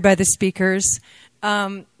inspired by the speakers.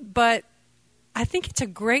 But I think it's a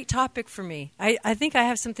great topic for me. I think I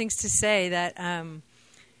have some things to say that I'm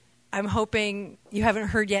hoping you haven't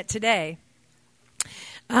heard yet today.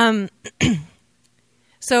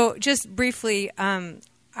 So just briefly,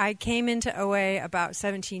 I came into OA about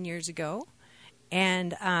 17 years ago.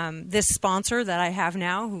 And this sponsor that I have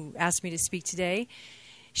now, who asked me to speak today,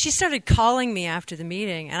 she started calling me after the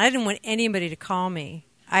meeting, and I didn't want anybody to call me.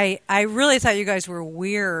 I really thought you guys were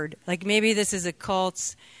weird. Like maybe this is a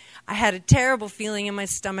cult. I had a terrible feeling in my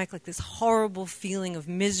stomach, like this horrible feeling of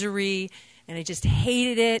misery, and I just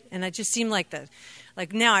hated it. And it just seemed like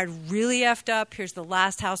now I really effed up. Here's the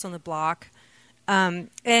last house on the block. And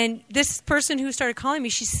this person who started calling me,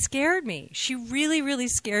 she scared me. She really, really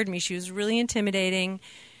scared me. She was really intimidating.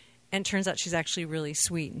 And turns out she's actually really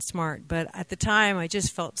sweet and smart. But at the time, I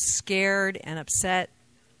just felt scared and upset.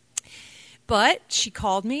 But she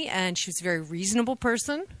called me, and she was a very reasonable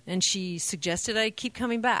person. And she suggested I keep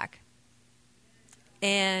coming back.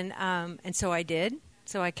 And so I did.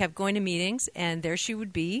 So I kept going to meetings, and there she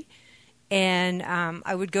would be. And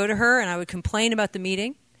I would go to her, and I would complain about the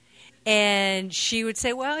meeting. And she would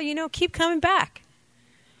say, well, keep coming back.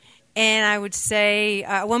 And I would say,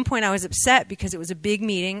 at one point I was upset because it was a big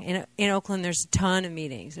meeting. In Oakland, there's a ton of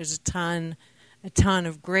meetings. There's a ton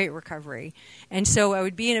of great recovery. And so I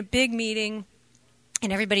would be in a big meeting,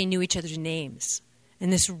 and everybody knew each other's names.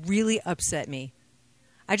 And this really upset me.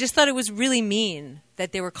 I just thought it was really mean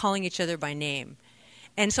that they were calling each other by name.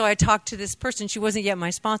 And so I talked to this person. She wasn't yet my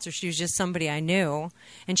sponsor. She was just somebody I knew.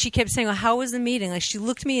 And she kept saying, well, how was the meeting? Like, she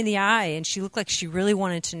looked me in the eye, and she looked like she really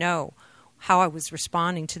wanted to know how I was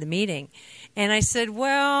responding to the meeting. And I said,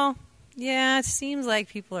 well, yeah, it seems like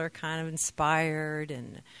people are kind of inspired.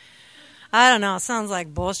 And I don't know. It sounds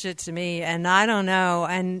like bullshit to me. And I don't know.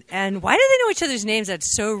 And why do they know each other's names?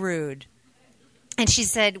 That's so rude. And she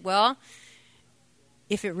said, well,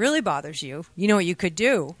 if it really bothers you, you know what you could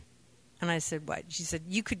do? And I said, what? She said,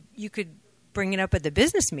 you could bring it up at the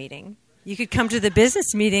business meeting. You could come to the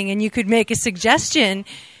business meeting and you could make a suggestion.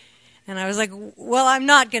 And I was like, well, I'm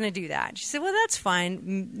not going to do that. She said, well, that's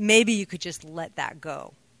fine. Maybe you could just let that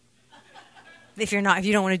go. If you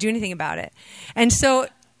don't want to do anything about it. And so,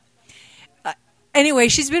 anyway,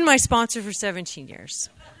 she's been my sponsor for 17 years.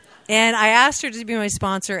 And I asked her to be my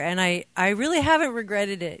sponsor, and I really haven't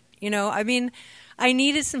regretted it. I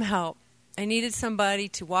needed some help. I needed somebody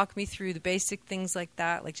to walk me through the basic things like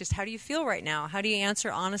that, like just how do you feel right now? How do you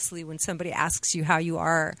answer honestly when somebody asks you how you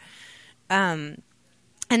are? And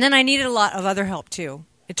then I needed a lot of other help too.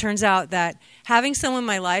 It turns out that having someone in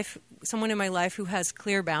my life who has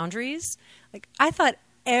clear boundaries, like I thought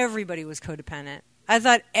everybody was codependent. I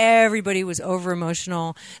thought everybody was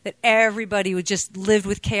over-emotional, that everybody would just lived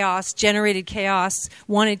with chaos, generated chaos,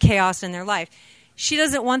 wanted chaos in their life. She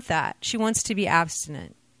doesn't want that. She wants to be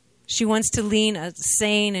abstinent. She wants to lead a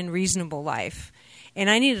sane and reasonable life. And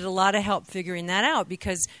I needed a lot of help figuring that out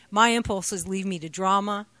because my impulses lead me to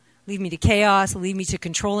drama, lead me to chaos, lead me to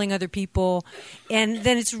controlling other people. And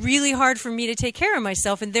then it's really hard for me to take care of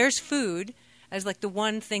myself. And there's food as like the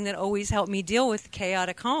one thing that always helped me deal with the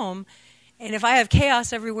chaotic home. And if I have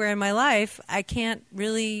chaos everywhere in my life, I can't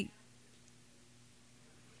really...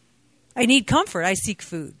 I need comfort. I seek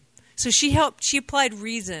food. So she applied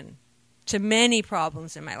reason to many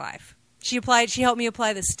problems in my life. She helped me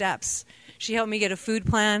apply the steps. She helped me get a food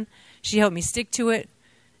plan. She helped me stick to it.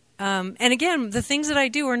 And again, the things that I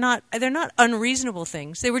do they're not unreasonable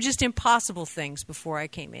things. They were just impossible things before I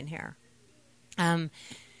came in here.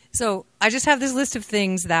 So I just have this list of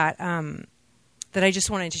things that I just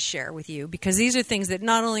wanted to share with you because these are things that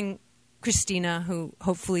not only Christina, who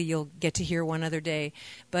hopefully you'll get to hear one other day,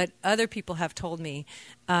 but other people have told me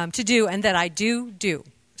to do and that I do.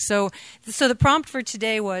 So the prompt for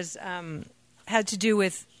today had to do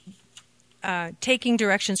with taking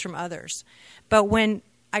directions from others. But when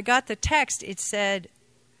I got the text, it said,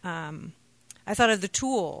 I thought of the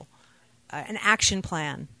tool, an action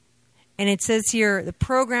plan. And it says here, the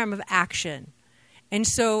program of action. And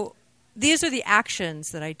so these are the actions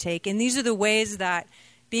that I take, and these are the ways that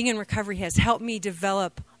being in recovery has helped me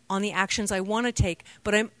develop on the actions I want to take,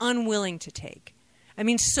 but I'm unwilling to take. I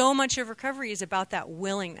mean, so much of recovery is about that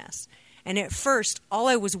willingness. And at first, all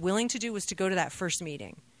I was willing to do was to go to that first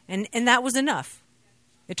meeting. And that was enough,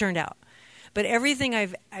 it turned out. But everything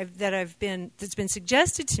that's been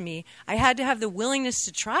suggested to me, I had to have the willingness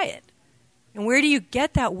to try it. And where do you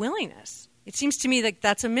get that willingness? It seems to me like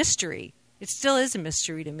that's a mystery. It still is a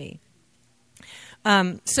mystery to me.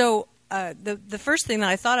 So the first thing that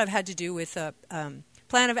I thought of had to do with a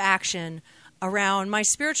plan of action around my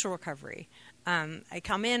spiritual recovery. I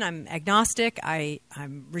come in, I'm agnostic,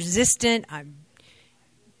 I'm resistant, I'm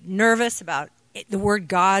nervous about the word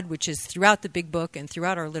God, which is throughout the Big Book and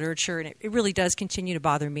throughout our literature, and it really does continue to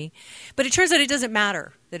bother me. But it turns out it doesn't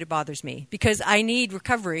matter that it bothers me because I need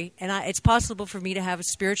recovery, and it's possible for me to have a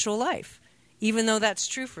spiritual life, even though that's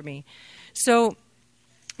true for me. So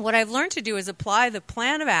what I've learned to do is apply the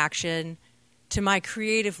plan of action to my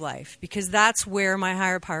creative life because that's where my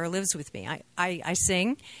higher power lives with me. I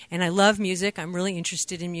sing, and I love music. I'm really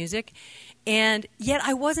interested in music. And yet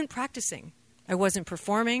I wasn't practicing. I wasn't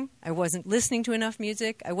performing. I wasn't listening to enough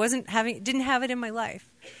music. Didn't have it in my life.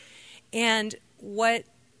 And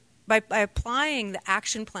by applying the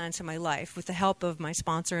action plan to my life with the help of my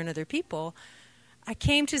sponsor and other people, I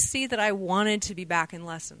came to see that I wanted to be back in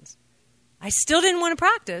lessons. I still didn't want to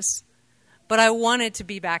practice, but I wanted to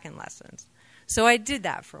be back in lessons. So I did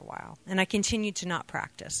that for a while, and I continued to not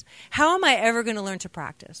practice. How am I ever going to learn to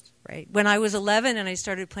practice, right? When I was 11 and I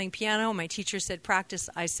started playing piano, my teacher said practice.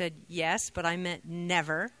 I said yes, but I meant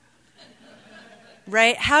never,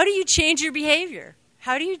 right? How do you change your behavior?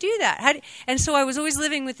 How do you do that? And so I was always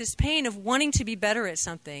living with this pain of wanting to be better at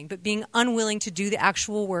something, but being unwilling to do the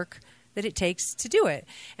actual work that it takes to do it.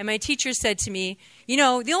 And my teacher said to me, the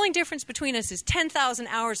only difference between us is 10,000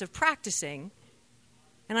 hours of practicing.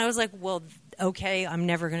 And I was like, well, okay, I'm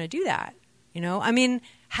never going to do that.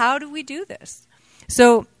 How do we do this?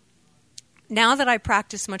 So now that I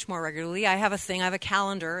practice much more regularly, I have a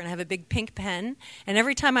calendar, and I have a big pink pen. And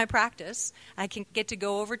every time I practice, I can get to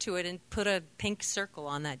go over to it and put a pink circle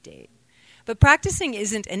on that date. But practicing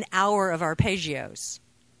isn't an hour of arpeggios.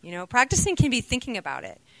 Practicing can be thinking about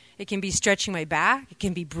it. It can be stretching my back. It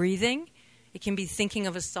can be breathing. It can be thinking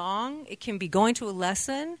of a song. It can be going to a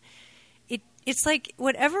lesson. It's like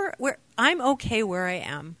where I'm okay where I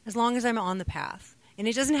am as long as I'm on the path. And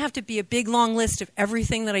it doesn't have to be a big, long list of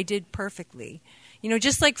everything that I did perfectly.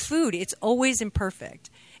 Just like food, it's always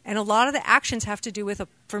imperfect. And a lot of the actions have to do with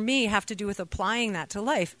applying that to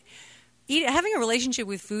life. Having a relationship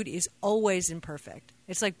with food is always imperfect.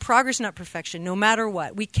 It's like progress, not perfection, no matter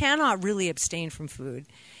what. We cannot really abstain from food.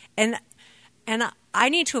 And I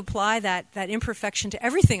need to apply that imperfection to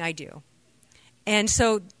everything I do. And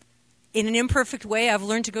so in an imperfect way, I've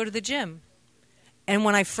learned to go to the gym. And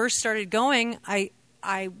when I first started going, I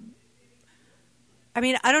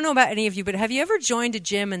don't know about any of you, but have you ever joined a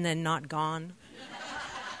gym and then not gone?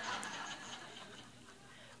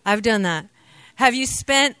 I've done that. Have you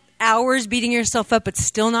spent hours beating yourself up but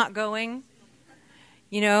still not going?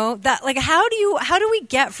 You know, that like how do we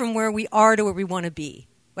get from where we are to where we want to be?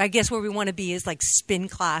 I guess where we want to be is like spin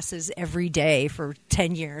classes every day for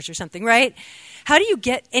 10 years or something, right? How do you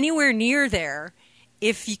get anywhere near there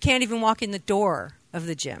if you can't even walk in the door of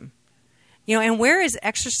the gym? You know, and where is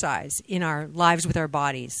exercise in our lives with our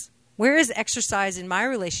bodies? Where is exercise in my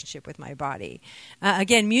relationship with my body?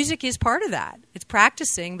 Again, music is part of that. It's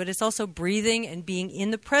practicing, but it's also breathing and being in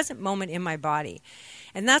the present moment in my body.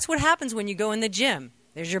 And that's what happens when you go in the gym.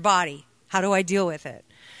 There's your body. How do I deal with it?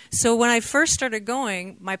 So when I first started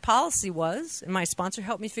going, my policy was, and my sponsor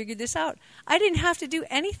helped me figure this out, I didn't have to do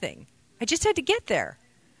anything. I just had to get there.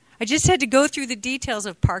 I just had to go through the details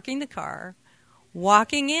of parking the car,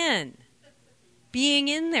 walking in, being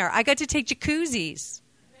in there. I got to take jacuzzis.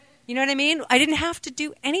 You know what I mean? I didn't have to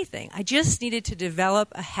do anything. I just needed to develop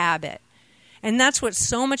a habit. And that's what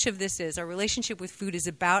so much of this is. Our relationship with food is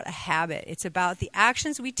about a habit. It's about the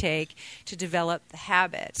actions we take to develop the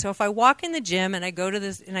habit. So if I walk in the gym and I go to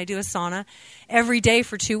this and I do a sauna every day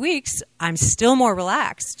for 2 weeks, I'm still more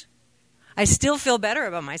relaxed. I still feel better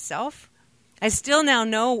about myself. I still now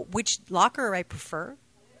know which locker I prefer.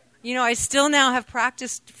 You know, I still now have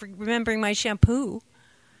practiced for remembering my shampoo.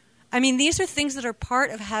 I mean, these are things that are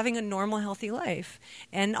part of having a normal, healthy life.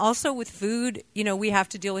 And also with food, you know, we have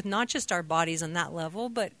to deal with not just our bodies on that level,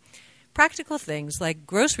 but practical things like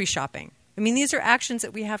grocery shopping. I mean, these are actions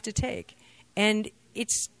that we have to take. And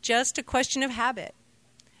it's just a question of habit.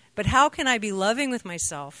 But how can I be loving with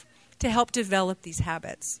myself to help develop these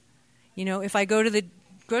habits? You know, if I go to the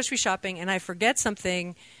grocery shopping and I forget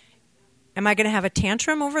something, am I going to have a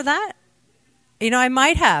tantrum over that? You know, I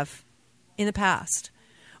might have in the past.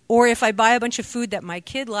 Or if I buy a bunch of food that my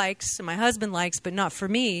kid likes and my husband likes, but not for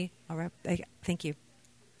me, all right, thank you.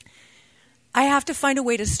 I have to find a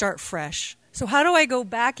way to start fresh. So how do I go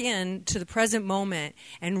back in to the present moment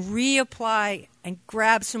and reapply and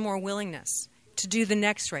grab some more willingness to do the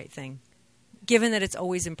next right thing, given that it's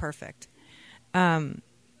always imperfect?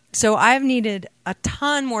 So I've needed a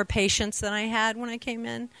ton more patience than I had when I came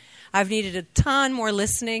in. I've needed a ton more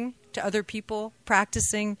listening to other people,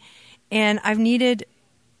 practicing, and I've needed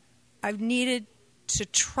to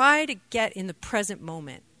try to get in the present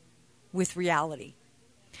moment with reality.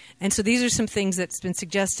 And so these are some things that's been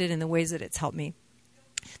suggested in the ways that it's helped me.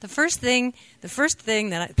 The first thing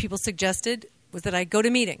that people suggested was that I go to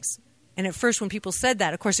meetings. And at first when people said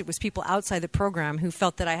that, of course it was people outside the program who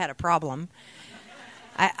felt that I had a problem.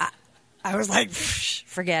 I was like,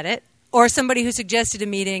 forget it. Or somebody who suggested a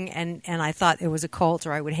meeting and I thought it was a cult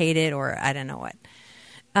or I would hate it or I don't know what.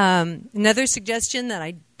 Another suggestion that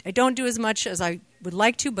I don't do as much as I would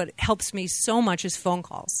like to, but it helps me so much is phone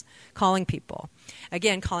calls, calling people.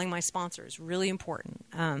 Again, calling my sponsors, really important.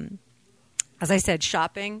 As I said,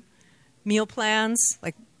 shopping, meal plans,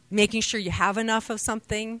 like making sure you have enough of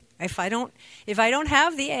something. If I don't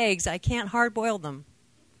have the eggs, I can't hard-boil them.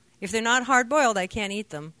 If they're not hard-boiled, I can't eat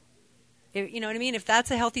them. You know what I mean? If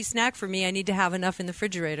that's a healthy snack for me, I need to have enough in the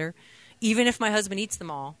refrigerator. Even if my husband eats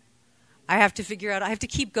them all, I have to figure out, I have to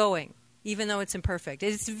keep going. Even though it's imperfect.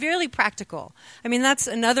 It's really practical. I mean, that's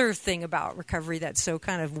another thing about recovery that's so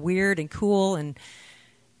kind of weird and cool and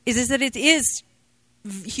is that it is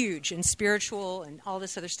huge and spiritual and all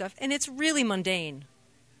this other stuff. And it's really mundane.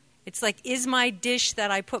 It's like, is my dish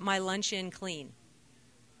that I put my lunch in clean?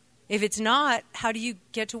 If it's not, how do you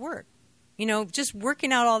get to work? You know, just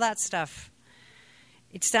working out all that stuff.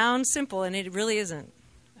 It sounds simple and it really isn't.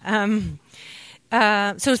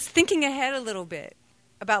 So thinking ahead a little bit.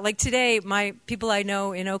 About like today, my people I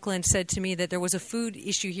know in Oakland said to me that there was a food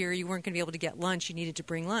issue here. You weren't going to be able to get lunch. You needed to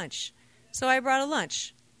bring lunch. So I brought a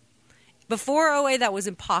lunch. Before OA, that was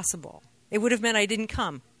impossible. It would have meant I didn't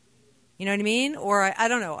come. You know what I mean? Or I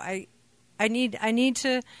don't know. I need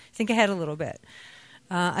to think ahead a little bit.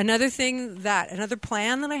 Another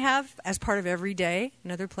plan that I have as part of every day,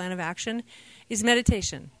 another plan of action, is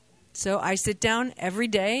meditation. So I sit down every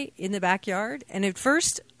day in the backyard, and at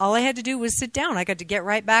first, all I had to do was sit down. I got to get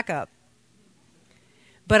right back up.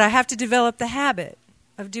 But I have to develop the habit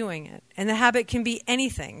of doing it. And the habit can be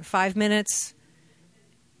anything, 5 minutes,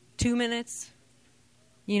 2 minutes.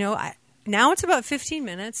 You know, now it's about 15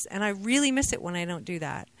 minutes, and I really miss it when I don't do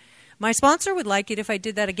that. My sponsor would like it if I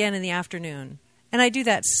did that again in the afternoon. And I do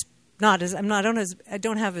that I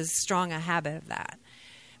don't have as strong a habit of that.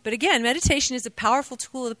 But again, meditation is a powerful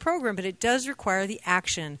tool of the program, but it does require the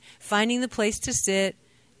action, finding the place to sit,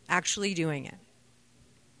 actually doing it.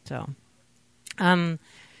 So,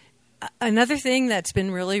 another thing that's been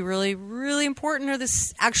really, really, really important are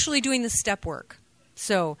actually doing the step work.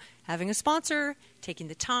 So having a sponsor, taking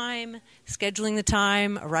the time, scheduling the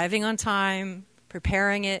time, arriving on time,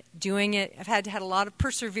 preparing it, doing it. I've had a lot of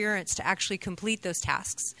perseverance to actually complete those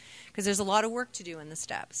tasks because there's a lot of work to do in the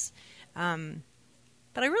steps.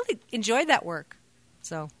 But I really enjoyed that work.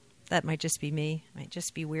 So that might just be me. Might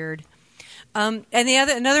just be weird. And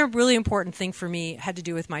another really important thing for me had to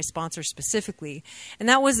do with my sponsor specifically, and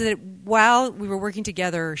that was that while we were working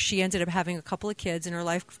together, she ended up having a couple of kids and her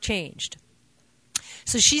life changed.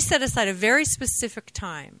 So she set aside a very specific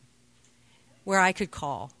time where I could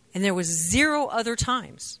call, and there was 0 other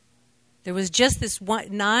times. There was just this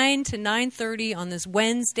 9 to 9:30 on this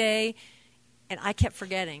Wednesday, and I kept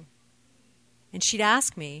forgetting. And she'd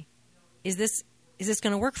ask me, is this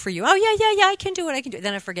going to work for you? Oh, yeah, I can do it.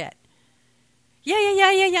 Then I forget. Yeah,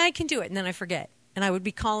 I can do it. And then I forget. And I would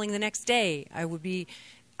be calling the next day. I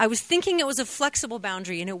was thinking it was a flexible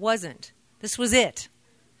boundary, and it wasn't. This was it.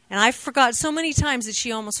 And I forgot so many times that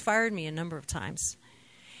she almost fired me a number of times.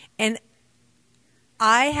 And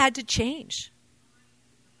I had to change.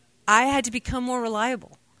 I had to become more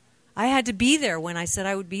reliable. I had to be there when I said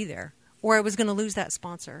I would be there, or I was going to lose that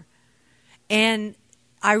sponsor. And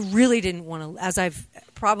I really didn't want to, as I've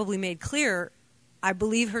probably made clear, I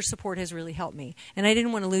believe her support has really helped me. And I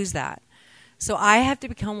didn't want to lose that. So I have to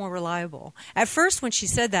become more reliable. At first, when she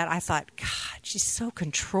said that, I thought, God, she's so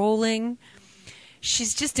controlling.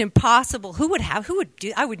 She's just impossible. Who would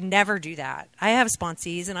do? I would never do that. I have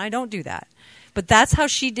sponsees, and I don't do that. But that's how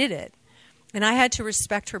she did it. And I had to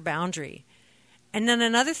respect her boundary. And then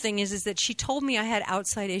another thing is that she told me I had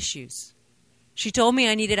outside issues. She told me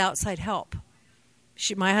I needed outside help.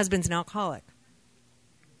 My husband's an alcoholic.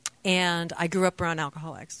 And I grew up around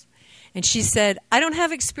alcoholics. And she said, I don't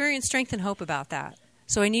have experience, strength, and hope about that.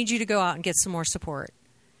 So I need you to go out and get some more support.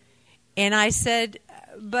 And I said,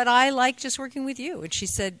 but I like just working with you. And she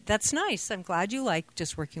said, that's nice. I'm glad you like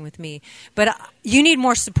just working with me. But you need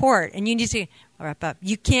more support. And you need to wrap up.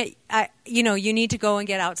 You can't, you need to go and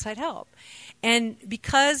get outside help. And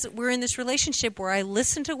because we're in this relationship where I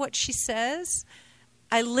listen to what she says,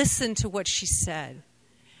 I listen to what she said.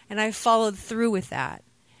 And I followed through with that.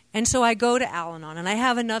 And so I go to Al-Anon, and I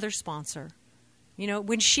have another sponsor.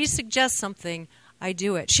 When she suggests something, I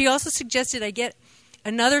do it. She also suggested I get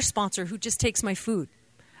another sponsor who just takes my food,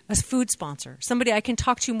 a food sponsor, somebody I can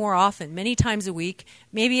talk to more often, many times a week,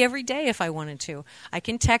 maybe every day if I wanted to. I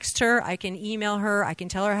can text her, I can email her, I can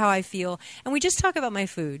tell her how I feel, and we just talk about my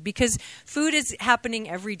food because food is happening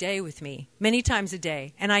every day with me, many times a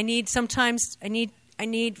day, and I need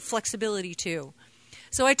flexibility too.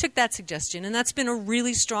 So I took that suggestion, and that's been a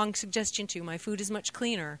really strong suggestion too. My food is much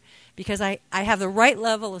cleaner because I have the right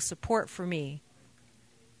level of support for me.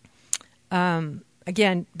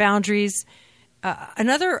 Again, boundaries.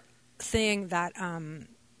 Another thing that,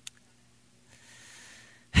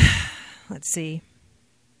 let's see.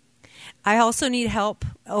 I also need help.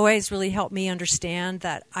 OA has really helped me understand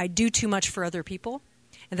that I do too much for other people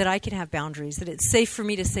and that I can have boundaries, that it's safe for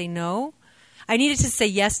me to say no. I needed to say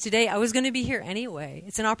yes today. I was going to be here anyway.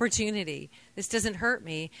 It's an opportunity. This doesn't hurt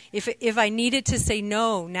me. If I needed to say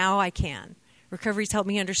no, now I can. Recovery's helped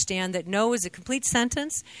me understand that no is a complete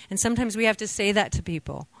sentence, and sometimes we have to say that to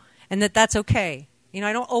people, and that's okay.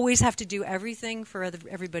 I don't always have to do everything for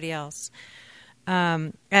everybody else.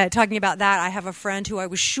 Talking about that, I have a friend who I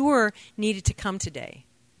was sure needed to come today.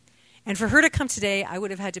 And for her to come today, I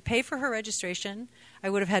would have had to pay for her registration. I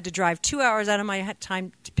would have had to drive 2 hours out of my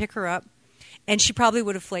time to pick her up. And she probably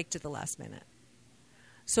would have flaked at the last minute.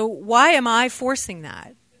 So why am I forcing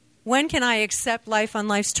that? When can I accept life on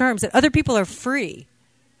life's terms? That other people are free.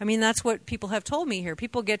 I mean, that's what people have told me here.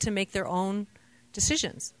 People get to make their own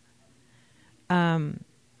decisions.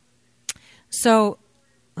 So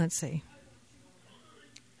let's see.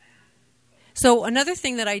 So another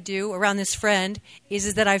thing that I do around this friend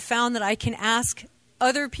is that I've found that I can ask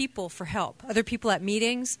other people for help, other people at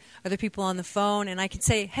meetings, other people on the phone, and I can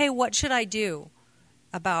say, hey, what should I do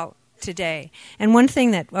about today? And one thing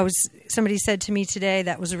that somebody said to me today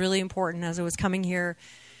that was really important as I was coming here,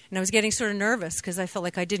 and I was getting sort of nervous because I felt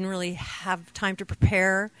like I didn't really have time to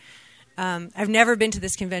prepare. I've never been to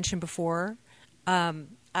this convention before.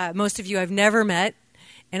 Most of you I've never met,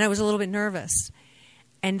 and I was a little bit nervous.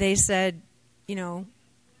 And they said, why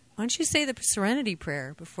don't you say the Serenity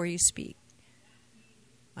Prayer before you speak?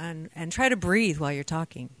 And try to breathe while you're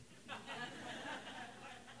talking.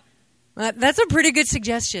 That's a pretty good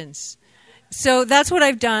suggestions. So that's what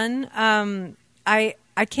I've done. I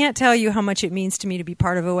can't tell you how much it means to me to be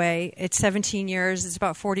part of OA. It's 17 years. It's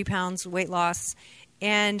about 40 pounds weight loss.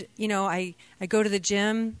 And, I go to the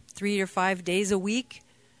gym 3 or 5 days a week.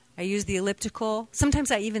 I use the elliptical. Sometimes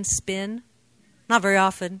I even spin. Not very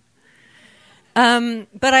often.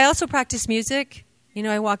 But I also practice music. You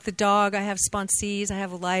know, I walk the dog. I have sponsees. I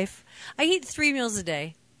have a life. I eat 3 meals a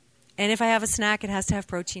day. And if I have a snack, it has to have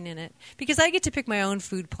protein in it. Because I get to pick my own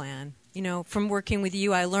food plan. You know, from working with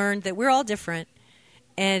you, I learned that we're all different.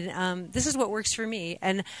 And this is what works for me.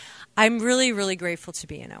 And I'm really, really grateful to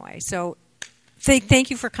be in OA. So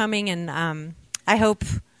thank you for coming. And I hope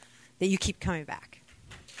that you keep coming back.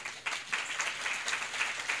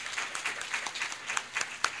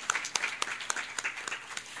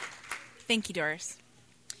 Thank you, Doris.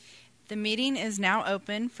 The meeting is now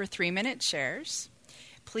open for 3-minute shares.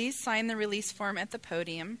 Please sign the release form at the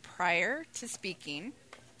podium prior to speaking.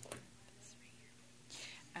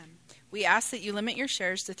 We ask that you limit your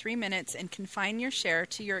shares to 3 minutes and confine your share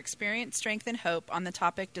to your experience, strength, and hope on the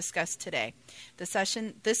topic discussed today. This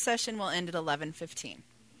session will end at 11:15.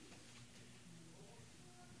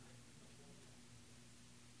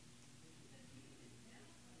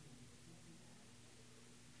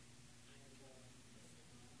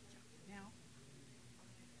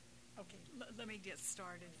 Let me get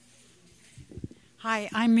started. Hi,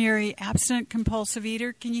 I'm Mary, abstinent compulsive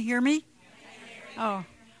eater. Can you hear me? Oh,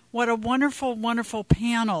 what a wonderful, wonderful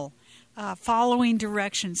panel following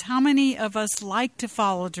directions. How many of us like to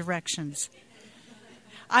follow directions?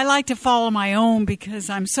 I like to follow my own because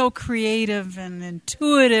I'm so creative and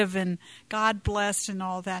intuitive and God blessed and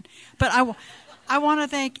all that. But I want to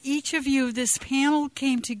thank each of you. This panel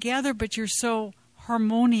came together, but you're so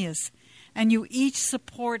harmonious, and you each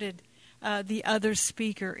supported the other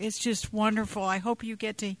speaker. It's just wonderful. I hope you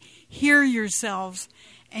get to hear yourselves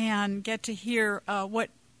and get to hear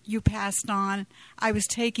what you passed on. I was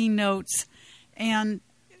taking notes, and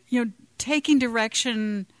taking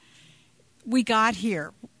direction. We got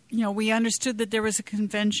here. We understood that there was a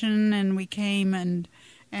convention, and we came, and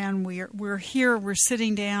we're here. We're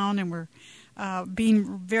sitting down, and we're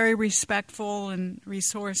being very respectful and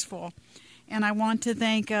resourceful. And I want to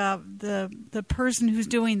thank the person who's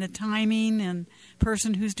doing the timing and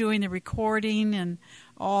person who's doing the recording and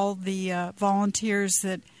all the volunteers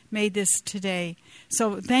that made this today.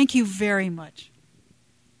 So thank you very much.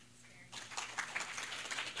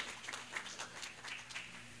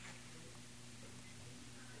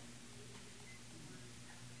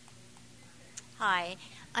 Hi,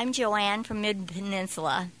 I'm Joanne from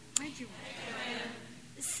Mid-Peninsula. Hi, Joanne.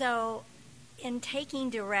 So, in taking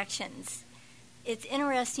directions, it's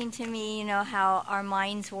interesting to me, how our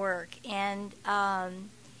minds work. And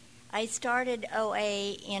I started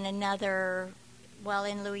OA in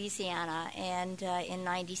in Louisiana, and in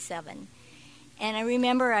 97. And I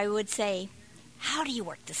remember I would say, how do you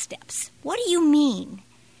work the steps? What do you mean?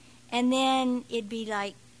 And then it'd be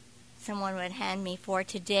like someone would hand me For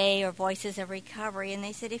Today or Voices of Recovery, and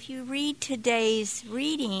they said, if you read today's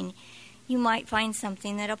reading, you might find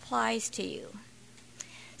something that applies to you.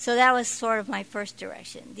 So that was sort of my first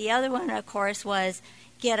direction. The other one, of course, was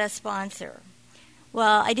get a sponsor.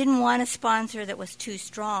 Well, I didn't want a sponsor that was too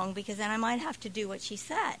strong because then I might have to do what she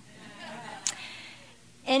said.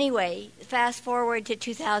 Anyway, fast forward to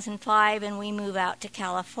 2005 and we move out to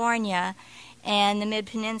California, and the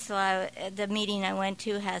Mid-Peninsula, the meeting I went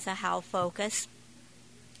to has a How focus.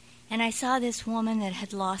 And I saw this woman that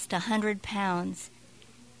had lost 100 pounds,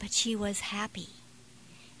 but she was happy.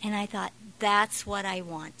 And I thought, that's what I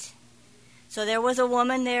want. So there was a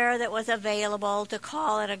woman there that was available to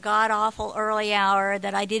call at a god-awful early hour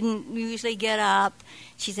that I didn't usually get up.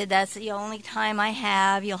 She said, that's the only time I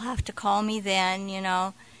have. You'll have to call me then,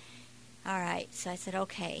 All right. So I said,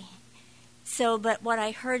 okay. So, but what I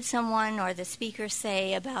heard someone or the speaker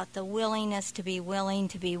say about the willingness to be willing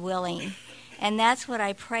to be willing, and that's what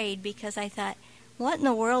I prayed, because I thought, what in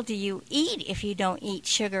the world do you eat if you don't eat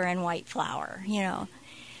sugar and white flour,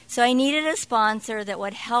 So I needed a sponsor that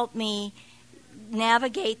would help me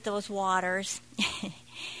navigate those waters.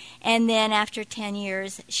 And then after 10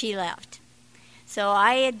 years, she left. So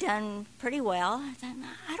I had done pretty well. I thought,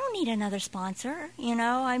 I don't need another sponsor, I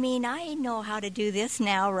know how to do this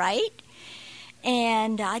now, right?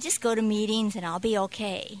 And I just go to meetings and I'll be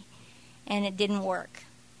okay. And it didn't work.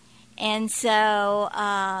 And so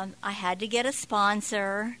I had to get a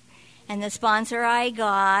sponsor. And the sponsor I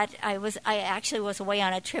got, I actually was away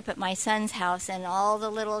on a trip at my son's house, and all the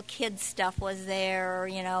little kids' stuff was there,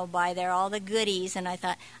 by there, all the goodies. And I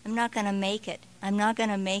thought, I'm not going to make it. I'm not going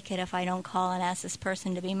to make it if I don't call and ask this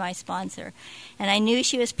person to be my sponsor. And I knew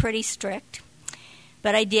she was pretty strict,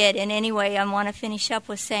 but I did. And anyway, I want to finish up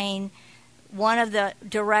with saying one of the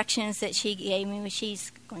directions that she gave me was,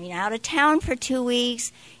 she's going out of town for 2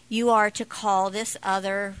 weeks. You are to call this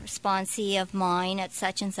other sponsee of mine at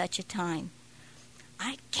such and such a time.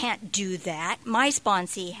 I can't do that. My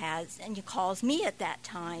sponsee has, and he calls me at that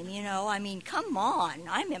time, I mean, come on,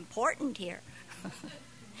 I'm important here.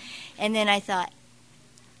 And then I thought,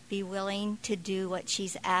 be willing to do what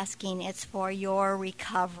she's asking. It's for your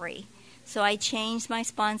recovery. So I changed my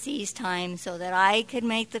sponsee's time so that I could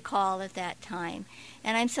make the call at that time.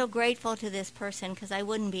 And I'm so grateful to this person because I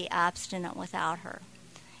wouldn't be abstinent without her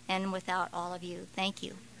and without all of you. Thank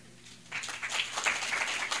you.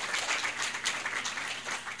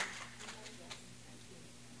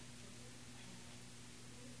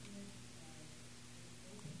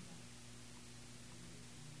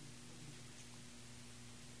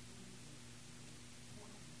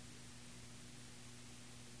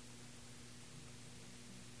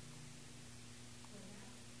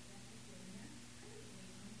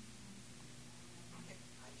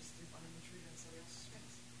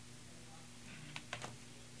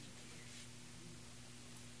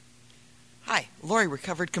 Hi, Lori,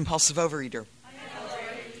 recovered compulsive overeater.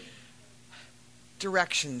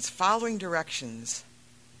 Directions, following directions.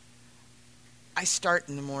 I start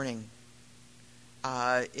in the morning.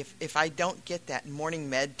 If I don't get that morning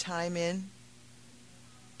med time in,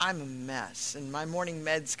 I'm a mess. And my morning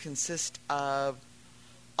meds consist of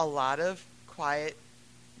a lot of quiet,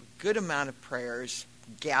 good amount of prayers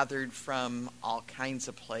gathered from all kinds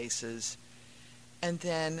of places, and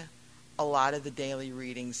then a lot of the daily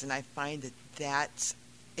readings. And I find that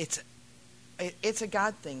it's a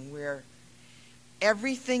God thing where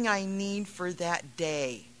everything I need for that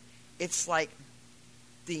day, it's like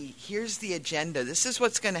here's the agenda. This is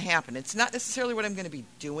what's going to happen. It's not necessarily what I'm going to be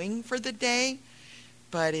doing for the day,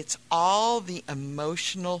 but it's all the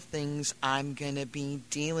emotional things I'm going to be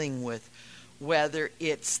dealing with. Whether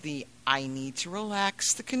it's I need to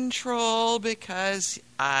relax the control because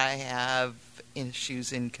I have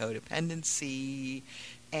issues in codependency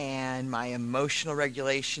and my emotional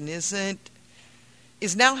regulation is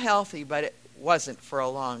now healthy, but it wasn't for a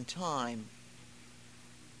long time.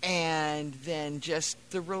 And then just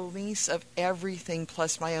the release of everything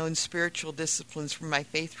plus my own spiritual disciplines from my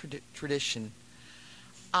faith tradition.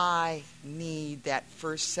 I need that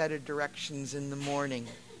first set of directions in the morning.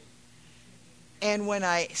 And when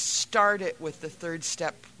I start it with the third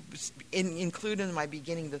step, include in my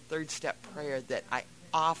beginning the third step prayer that I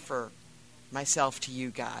offer myself to you,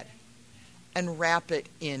 God, and wrap it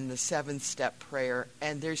in the seventh step prayer.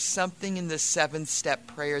 And there's something in the seventh step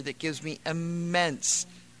prayer that gives me immense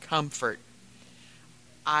comfort.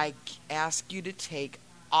 I ask you to take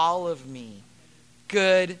all of me,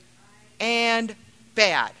 good and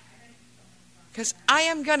bad, because I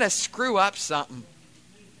am going to screw up something.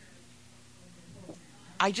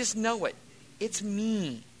 I just know it. It's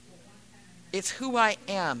me. It's who I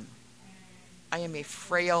am. I am a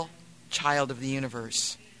frail child of the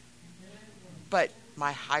universe. But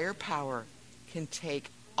my higher power can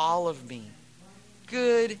take all of me,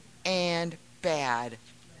 good and bad,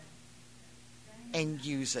 and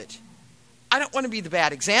use it. I don't want to be the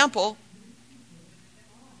bad example,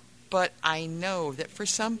 but I know that for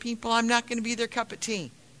some people I'm not going to be their cup of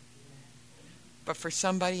tea. But for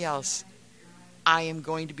somebody else, I am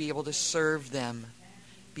going to be able to serve them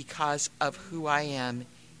because of who I am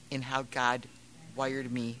and how God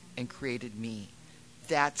wired me and created me.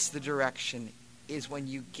 That's the direction, is when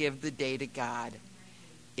you give the day to God,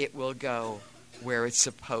 it will go where it's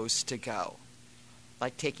supposed to go.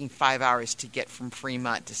 Like taking 5 hours to get from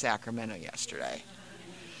Fremont to Sacramento yesterday.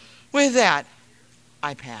 With that,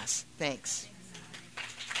 I pass. Thanks.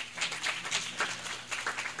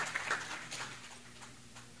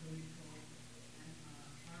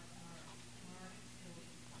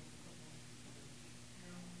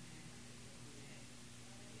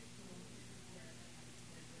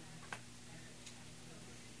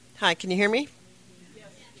 Hi, can you hear me? Yes.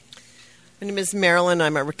 My name is Marilyn.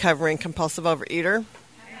 I'm a recovering compulsive overeater.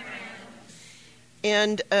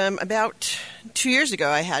 And about 2 years ago,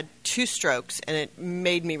 I had 2 strokes, and it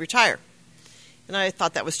made me retire. And I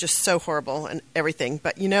thought that was just so horrible and everything.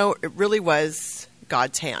 But, it really was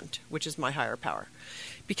God's hand, which is my higher power.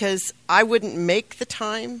 Because I wouldn't make the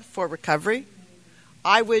time for recovery.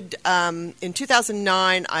 I would, in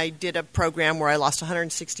 2009, I did a program where I lost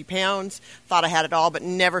 160 pounds, thought I had it all, but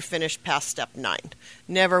never finished past step 9.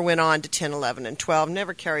 Never went on to 10, 11, and 12,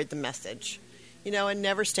 never carried the message, and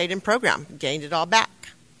never stayed in program, gained it all back.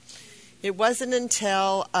 It wasn't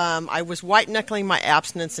until I was white-knuckling my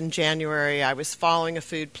abstinence in January, I was following a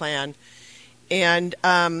food plan, and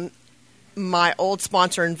my old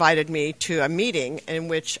sponsor invited me to a meeting in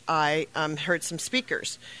which I heard some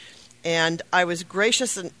speakers. And I was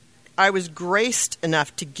graced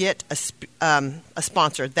enough to get a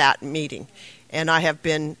sponsor that meeting. And I have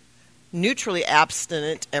been neutrally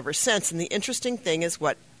abstinent ever since. And the interesting thing is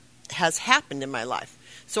what has happened in my life.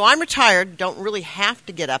 So I'm retired, don't really have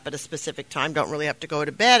to get up at a specific time, don't really have to go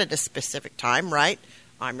to bed at a specific time, right?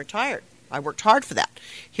 I'm retired. I worked hard for that.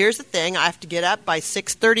 Here's the thing, I have to get up by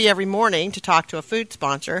 6:30 every morning to talk to a food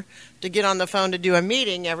sponsor, to get on the phone to do a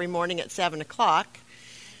meeting every morning at 7 o'clock.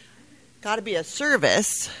 Got to be a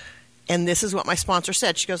service. And this is what my sponsor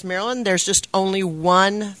said. She goes, Marilyn, there's just only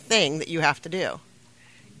one thing that you have to do.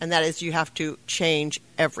 And that is you have to change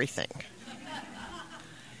everything.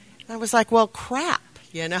 And I was like, well, crap,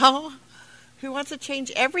 you know? Who wants to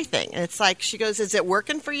change everything? And it's like, she goes, is it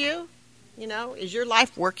working for you? You know, is your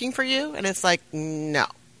life working for you? And it's like, no.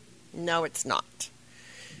 No, it's not.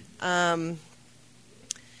 So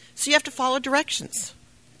you have to follow directions.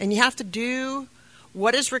 And you have to do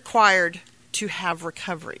what is required to have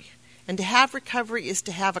recovery. And to have recovery is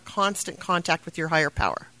to have a constant contact with your higher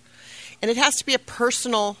power. And it has to be a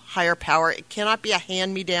personal higher power. It cannot be a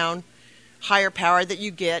hand-me-down higher power that you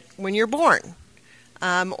get when you're born,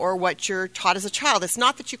 or what you're taught as a child. It's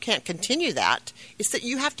not that you can't continue that. It's that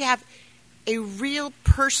you have to have a real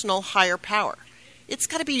personal higher power. It's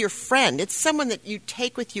got to be your friend. It's someone that you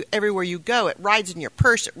take with you everywhere you go. It rides in your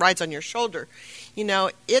purse. It rides on your shoulder. You know,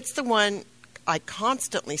 it's the one I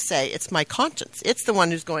constantly say, it's my conscience. It's the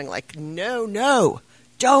one who's going like, no,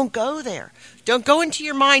 don't go there. Don't go into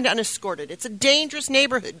your mind unescorted. It's a dangerous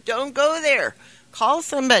neighborhood. Don't go there. Call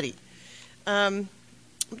somebody.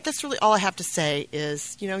 That's really all I have to say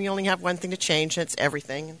is, you know, you only have one thing to change, and it's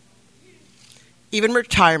everything. Even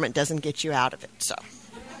retirement doesn't get you out of it. So,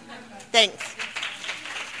 thanks.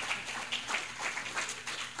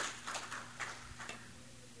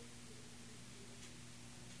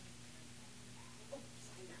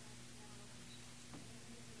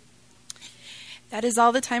 That is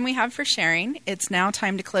all the time we have for sharing. It's now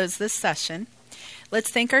time to close this session. Let's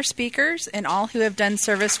thank our speakers and all who have done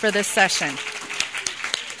service for this session.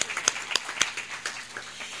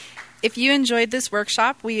 If you enjoyed this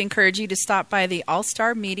workshop, we encourage you to stop by the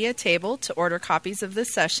All-Star Media table to order copies of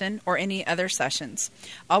this session or any other sessions.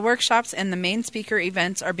 All workshops and the main speaker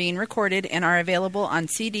events are being recorded and are available on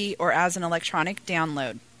CD or as an electronic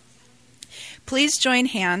download. Please join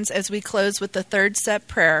hands as we close with the third step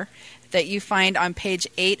prayer that you find on page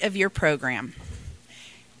 8 of your program.